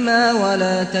فاستقيما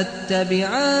ولا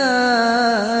تتبعان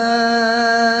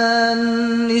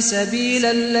سبيل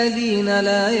الذين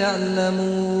لا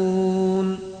يعلمون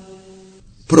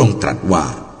พระองค์ตรัสว่า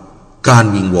การ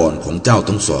วิงวอนของเจ้า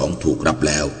ทั้งสองถูกรับแ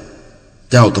ล้ว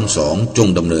เจ้าทั้งสองจง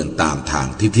ดำเนินตามทาง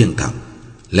ที่เที่ยงธรรม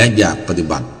และอย่าปฏิ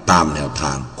บัติตามแนวท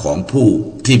างของผู้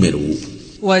ที่ไม่รู้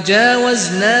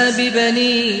وجاوزنا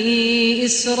ببني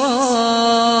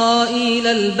إسرائيل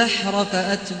البحر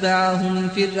فأتبعهم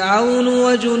فرعون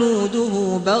وجنوده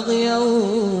بغيا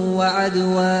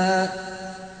وعدوا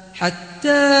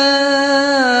حتى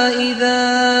إذا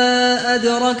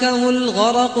أدركه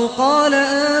الغرق قال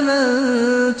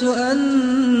آمنت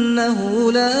أنه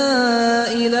لا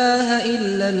إله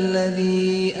إلا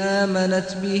الذي آمنت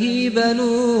به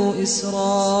بنو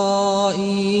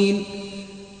إسرائيل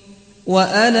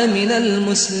وأنا من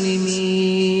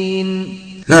المسلمين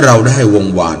และเราได้ให้วง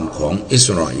วานของอิส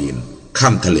ราเอลข้า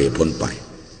มทะเลพ้นไป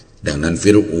ดังนั้น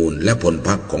ฟิรอูนและพลพ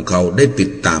รรคของเขาได้ติด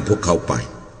ตามพวกเขาไป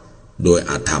โดย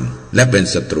อาธรรมและเป็น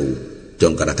ศัตรูจ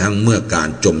นกระทั่งเมื่อการ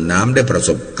จมน้ำได้ประส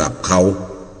บกับเขา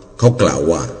กล่าว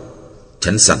ว่า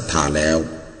ฉันศรัทธาแล้ว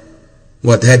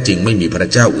ว่าแท้จริงไม่มีพระ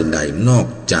เจ้าอื่นใดนอก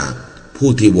จากผู้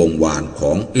ที่วงวานข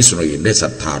องอิสราเอลได้ศรั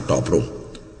ทธาต่อพระองค์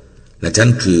และฉัน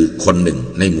คือคนหนึ่ง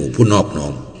ในหมู่ผู้นอบน้อ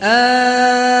ม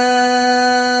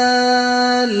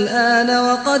الآن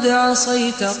وقد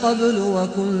عصيت قبل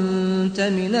وكنت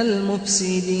من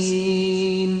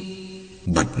المفسدين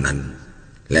บัดนั้น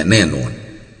และแน่นอน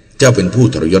เจ้าเป็นผู้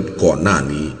ทรยศก่อนหน้า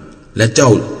นี้และเจ้า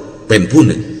เป็นผู้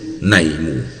หนึ่งในห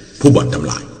มู่ผู้บ่อนทำ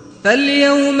ลาย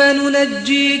فاليوم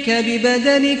ننجيك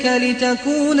ببدنك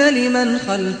لتكون لمن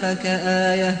خلفك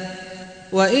آية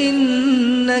وإن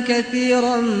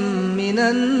كثيرا من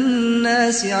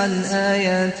الناس عن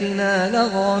آياتنا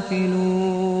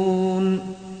لغافلون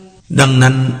ดัง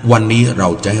นั้นวันนี้เรา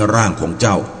จะให้ร่างของเ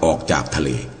จ้าออกจากทะเล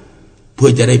เพื่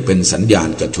อจะได้เป็นสัญญาณ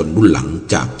กับชนรุ่นหลัง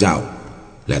จากเจ้า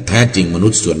และแท้จริงมนุ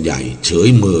ษย์ส่วนใหญ่เฉย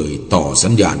เมยต่อสั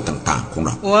ญญาณต่างๆของเ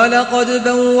รา وَلَقَدْ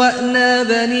بَوَّأْنَا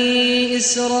بَنِي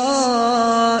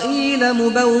إِسْرَائِيلَ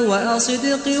مُبَوَّأَ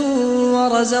صِدْقٍ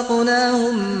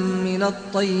وَرَزَقْنَاهُم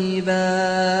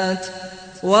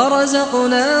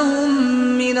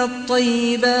مِّنَ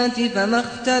الطَّيِّبَاتِ فَمَا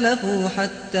اخْتَلَفُوا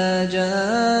حَتَّى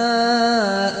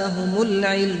جَاءَهُمُ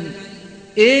الْعِلْمُ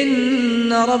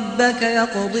إِنَّ رَبَّكَ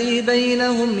يَقْضِي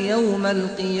بَيْنَهُمْ يَوْمَ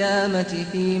الْقِيَامَةِ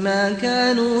فِيمَا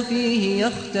كَانُوا فِيهِ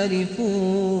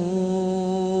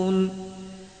يَخْتَلِفُونَ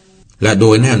และโด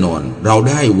ยแน่นอนเรา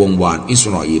ได้วงวานอิส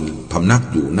ราเอลพำนัก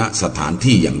อยู่ณสถาน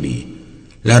ที่อย่างดี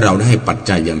และเราได้ให้ปัจ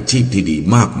จัยอย่างชีพที่ดี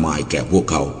มากมายแก่พวก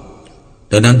เขา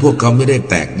ดังนั้นพวกเขาไม่ได้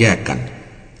แตกแยกกัน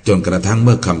จนกระทั่งเ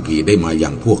มื่อคัมภีร์ได้มาอย่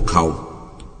างพวกเขา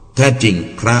แท้จริง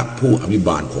พระผู้อภิบ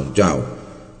าลของเจ้า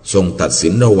ทรงตัดสิ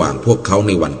นระหว่างพวกเขาใ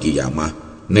นวันกิยามะห์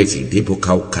ในสิ่งที่พวกเข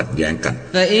าขัดแย้งกัน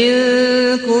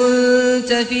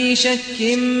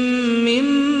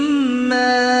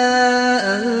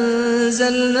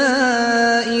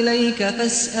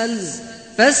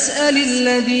فاسأل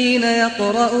الذين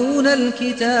يقرؤون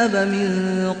الكتاب من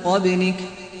قبلك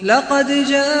لقد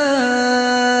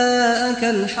جاءك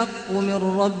الحق من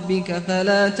ربك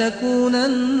فلا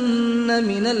تكونن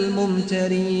من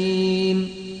الممترين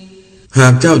หา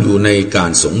กเจ้าอยู่ในกา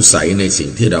รสงสัยในสิ่ง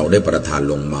ที่เราได้ประทาน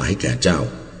ลงมาให้แก่เจ้า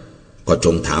ก็จ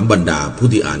งถามบรรดาผู้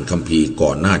ที่อ่านคัมภีร์ก่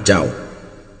อนหน้าเจ้า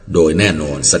โดยแน่น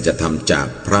อนสัจธรรมจาก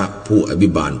พระผู้อภิ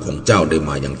บาลของเจ้าได้ม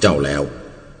าอย่างเจ้าแล้ว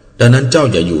ดังนั้นเจ้า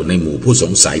อย่าอยู่ในหมู่ผู้ส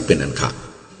งสัยเป็นอันขาด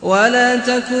ولا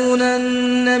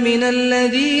تكونن من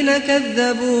الذين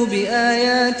كذبوا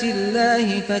بآيات الله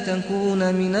فتكون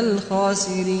من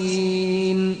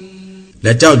الخاسرين แล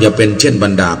ะเจ้าอย่าเป็นเช่นบร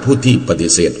รดาผู้ที่ปฏิ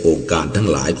เสธองค์การทั้ง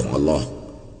หลายของอัลลอฮ์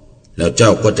แล้วเจ้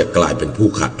าก็จะกลายเป็นผู้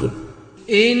ขาดทุน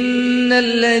อินนัล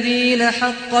ลซีน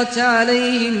ฮักกัตอะลัย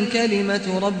ฮิมกะลิมะ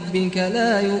ตุร็อบบิกะล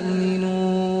ายุมินู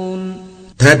น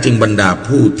แท้จริงบรรดา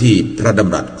ผู้ที่พระด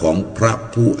ำรัสของพระ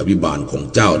ผู้อภิบาลของ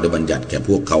เจ้าได้บัญญัติแก่พ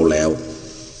วกเขาแล้ว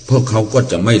พวกเขาก็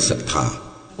จะไม่ศรัทธา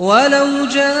وَلَوْ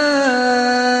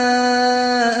جَاءَتْهُمْ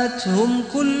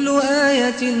كُلُّ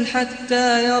آيَةٍ حَتَّى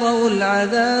يَرَوْا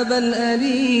الْعَذَابَ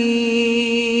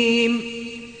الْأَلِيمَ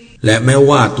และแม้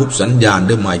ว่าทุกสัญญาณไ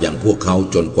ด้มาอย่างพวกเขา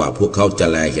จนกว่าพวกเขาจะ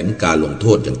แลเห็นการลงโท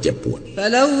ษอย่างเจ็บปวด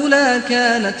فلولا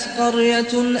كانت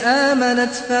قرية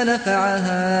آمنت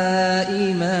فنفعها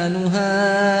إيمانها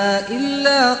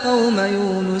إلا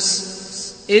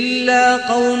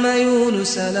قوم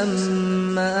يونس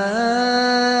لما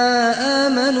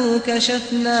آمنوا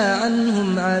كشفنا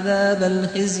عنهم عذاب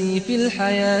الخزي في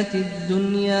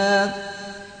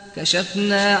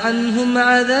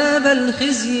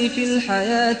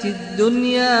الحياة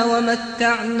الدنيا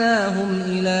ومتعناهم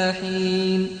إلى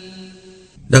حين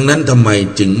ดังนั้นทำไม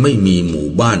จึงไม่มีหมู่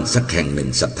บ้านสักแห่งหนึ่ง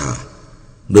ศรัทธา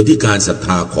โดยที่การศรัทธ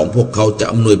าของพวกเขาจะ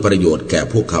อำนวยประโยชน์แก่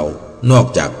พวกเขานอก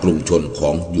จากกลุ่มชนขอ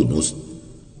งยูนุส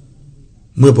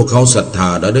เมื่อพวกเขาศรัทธา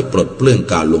และได้ปลดเปลื้อง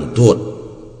การลงโทษ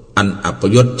อันอัป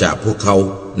ยศจากพวกเขา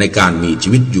ในการมีชี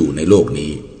วิตอยู่ในโลก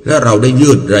นี้และเราได้ยื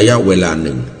ดระยะเวลาห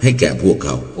นึ่งให้แก่พวกเข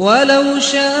า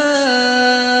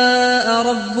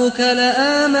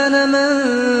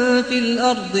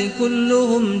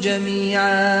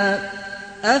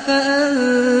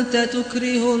أفأنت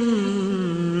تكره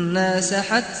الناس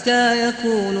حتى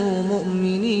يكونوا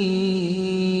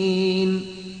مؤمنين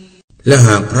และห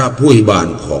ากพระผู้อวยบาน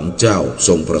ของเจ้าท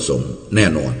รงประสงค์แน่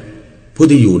นอนผู้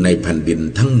ที่อยู่ในแผ่นดิน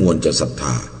ทั้งมวลจะศรัทธ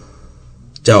า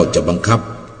เจ้าจะบังคับ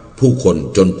ผู้คน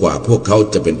จนกว่าพวกเขา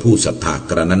จะเป็นผู้ศรัทธา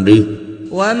กระนั้นหรือ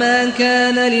وما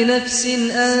كان لنفس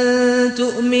أن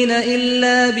تؤمن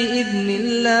إلا بإذن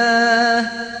الله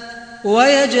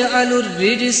ويجعل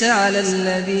الرجس على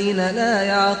الذين لا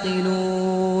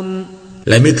يعقلون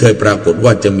และไม่เคยปรากฏว่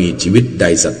าจะมีชีวิตใด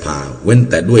ศรัทธาเว้น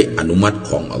แต่ด้วยอนุมัติ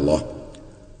ของอัลลอฮ์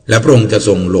และพระองค์จะท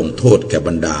รงลงโทษแก่บ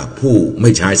รรดาผู้ไม่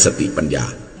ใช้สติปัญญา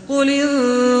قل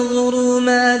انظروا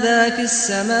ماذا في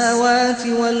السماوات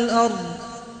والأرض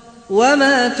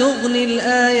وما تغني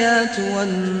الآيات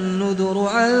والنذر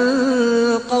عن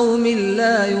قوم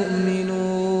لا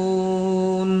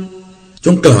يؤمنون จ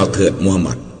งกล่าวเถิดมูฮัมห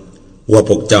มัดว่า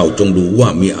พวกเจ้าจงดูว่า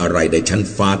มีอะไรในชั้น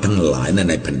ฟ้าทั้งหลายใ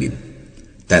นแผ่นดิน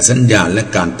แต่สัญญาณและ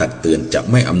การตักเตือนจะ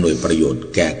ไม่อำนวยประโยชน์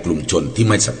แก่กลุ่มชนที่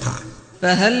ไม่ศรัทธา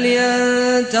فهل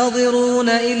ينتظرون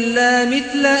إلا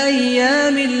مثل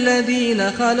أيام الذين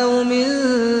خلوا من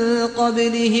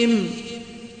قبلهم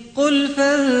قل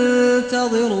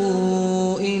فانتظروا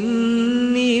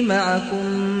إني معكم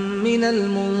من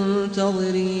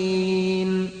المنتظرين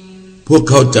พวก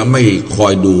เขาจะไม่คอ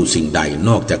ยดูสิ่งใดน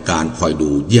อกจากการคอยดู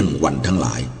เยี่ยงวันทั้งหล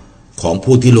ายของ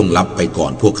ผู้ที่ล่วงลับไปก่อ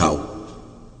นพวกเขา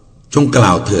จงกล่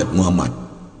าวเถิดมูฮัมหมัด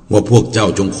ว่าพวกเจ้า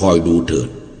จงคอยดูเถิด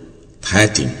แท้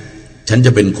จริงฉันจ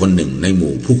ะเป็นคนหนึ่งในห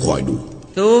มู่ผู้คอยดู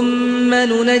ثم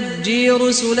ننجي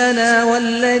رسلنا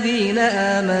والذين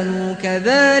آمنوا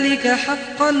كذلك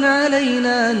حقا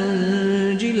علينا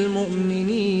ننجي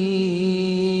المؤمنين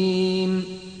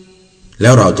แล้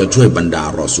วเราจะช่วยบรรดา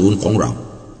รอซูลของเรา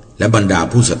และบรรดา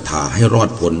ผู้ศรัทธาให้รอด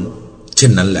พ้นเช่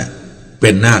นนั้นแหละเป็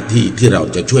นหน้าที่ที่เรา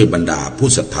จะช่วยบรรดาผู้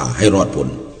ศรัทธาให้รอดพ้น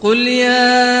قل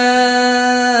يا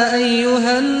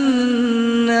أيها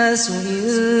الناس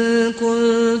إن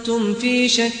كنتم في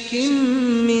شك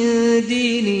من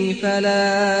ديني فلا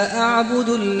أعبد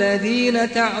الذين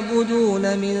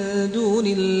تعبدون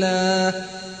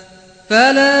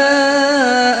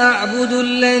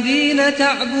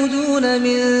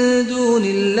من دون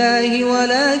الله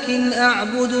ولكن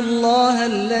أعبد الله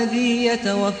الذي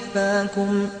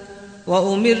يتوفاكم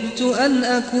وأمرت أن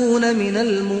أكون من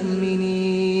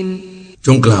المؤمنين จ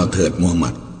งกล่าวเถิดมูฮัมห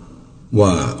มัดว่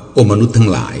าโอ้มนุษย์ทั้ง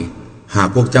หลายหาก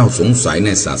พวกเจ้าสงสัยใน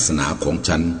ศาสนาของ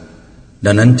ฉัน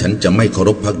ดังนั้นฉันจะไม่เคาร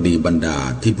พภักดีบรรดา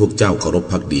ที่พวกเจ้าเคารพ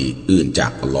ภักดีอื่นจา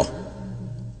กอัลลอฮ์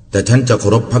แต่ฉันจะเคา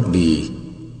รพภักดี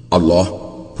อัลลอฮ์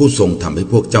ผู้ทรงทำให้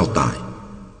พวกเจ้าตาย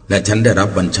และฉันได้รับ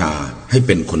บัญชาให้เ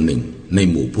ป็นคนหนึ่งใน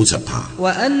หมู่ผู้ศรัทธา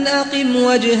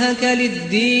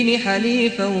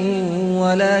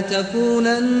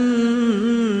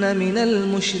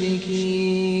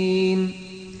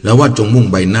และว่าจงมุ่ง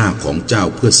ใบหน้าของเจ้า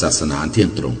เพื่อศาสนาเที่ยง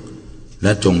ตรงแล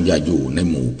ะจงอย่าอยู่ใน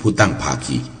หมู่ผู้ตั้งภา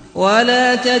คีولا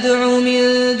تدع من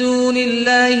دون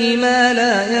الله ما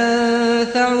لا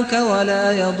ينفعك ولا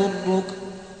يضرك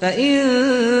فإن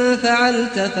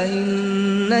فعلت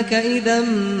فإنك إذا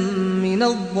من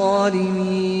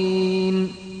الظالمين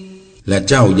และ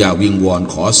เจ้าอย่าวิงวอน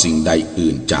ขอสิ่งใด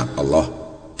อื่นจากอัลลอฮ์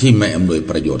ที่ไม่อำนวย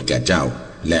ประโยชน์แก่เจ้า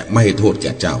และไม่ให้โทษแ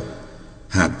ก่เจ้า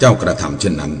หากเจ้ากระทำเ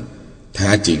ช่นนั้นแท้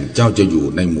จริงเจ้าจะอยู่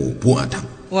ในหมู่ผู้อาธรรม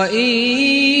وإن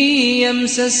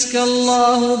يمسسك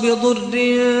الله بضر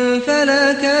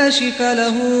فلا كاشف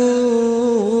له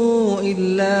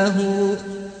إلا هو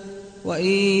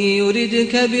وإن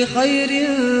يردك بخير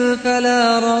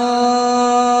فلا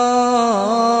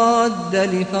راد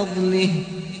لفضله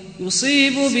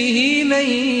يصيب به من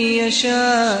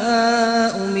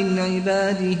يشاء من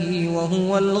عباده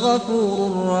وهو الغفور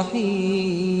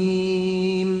الرحيم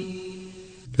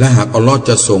และหากอัลลอฮ์จ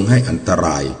ะทรงให้อันตร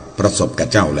ายประสบกับ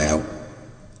เจ้าแล้ว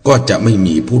ก็จะไม่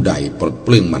มีผู้ใดปลดเป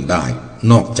ลื้องมันได้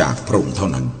นอกจากพระองค์เท่า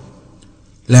นั้น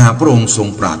และหากพระองค์ทรง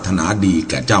ปรารถนาดี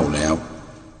แก่เจ้าแล้ว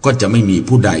ก็จะไม่มี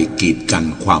ผู้ใดกีดกัน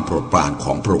ความโปรดปรานข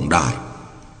องพระองค์ได้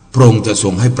พระองค์จะทร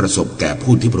งให้ประสบแก่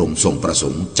ผู้ที่พระองค์ทรงประส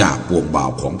งค์จากปวงบ่า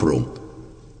วของพระองค์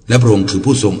และพระองค์คือ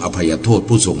ผู้ทรงอภัยโทษ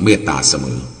ผู้ทรงเมตตาเสม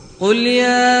อกุลย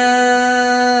า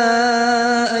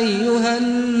อัยยูฮัน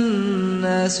น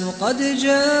าสกัดจ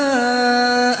า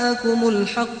อะกุมุล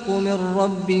ฮักมิรร็อ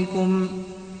บบิกุม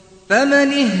فمن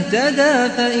اهتدى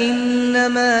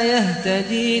فإنما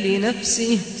يهتدي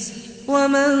لنفسه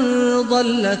ومن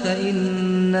ضل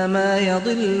فإنما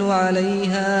يضل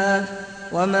عليها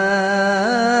وما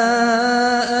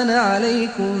أنا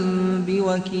عليكم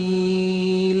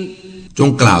بوكيل จง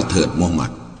กล่าวเถิดมูฮัมหมั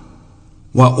ด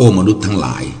ว่าโอ้มนุษย์ทั้งหล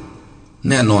าย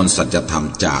แน่นอนสัจธรรม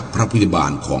จากพระผู้อวยบา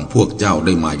นของพวกเจ้าไ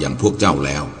ด้มาอย่างพวกเจ้าแ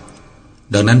ล้ว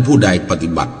ดังนั้นผู้ใดปฏิ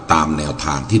บัติตามแนวท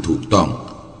างที่ถูกต้อง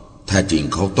แท้จริง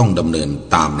เขาต้องดำเนิน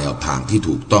ตามแนวทางที่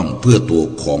ถูกต้องเพื่อตัว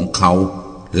ของเขา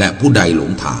และผู้ใดหล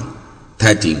งทางแท้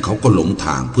จริงเขาก็หลงท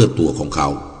างเพื่อตัวของเขา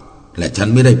และฉัน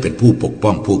ไม่ได้เป็นผู้ปกป้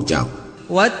องพวกเจ้า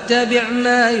واتبع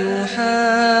ما يوحى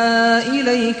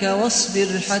إليك واصبر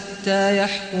حتى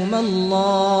يحكم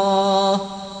الله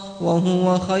وهو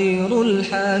خير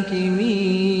الحاكمين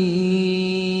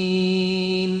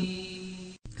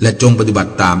และจงปฏิบั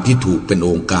ติตามที่ถูกเป็นอ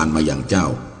งค์การมาอย่างเจ้า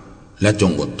และจ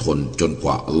งอดทนจนก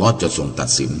ว่าอัลลอฮ์จะทรงตัด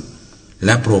สินแล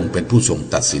ะพระองค์เป็นผู้ทรง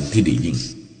ตัดสินที่ดียิ่ง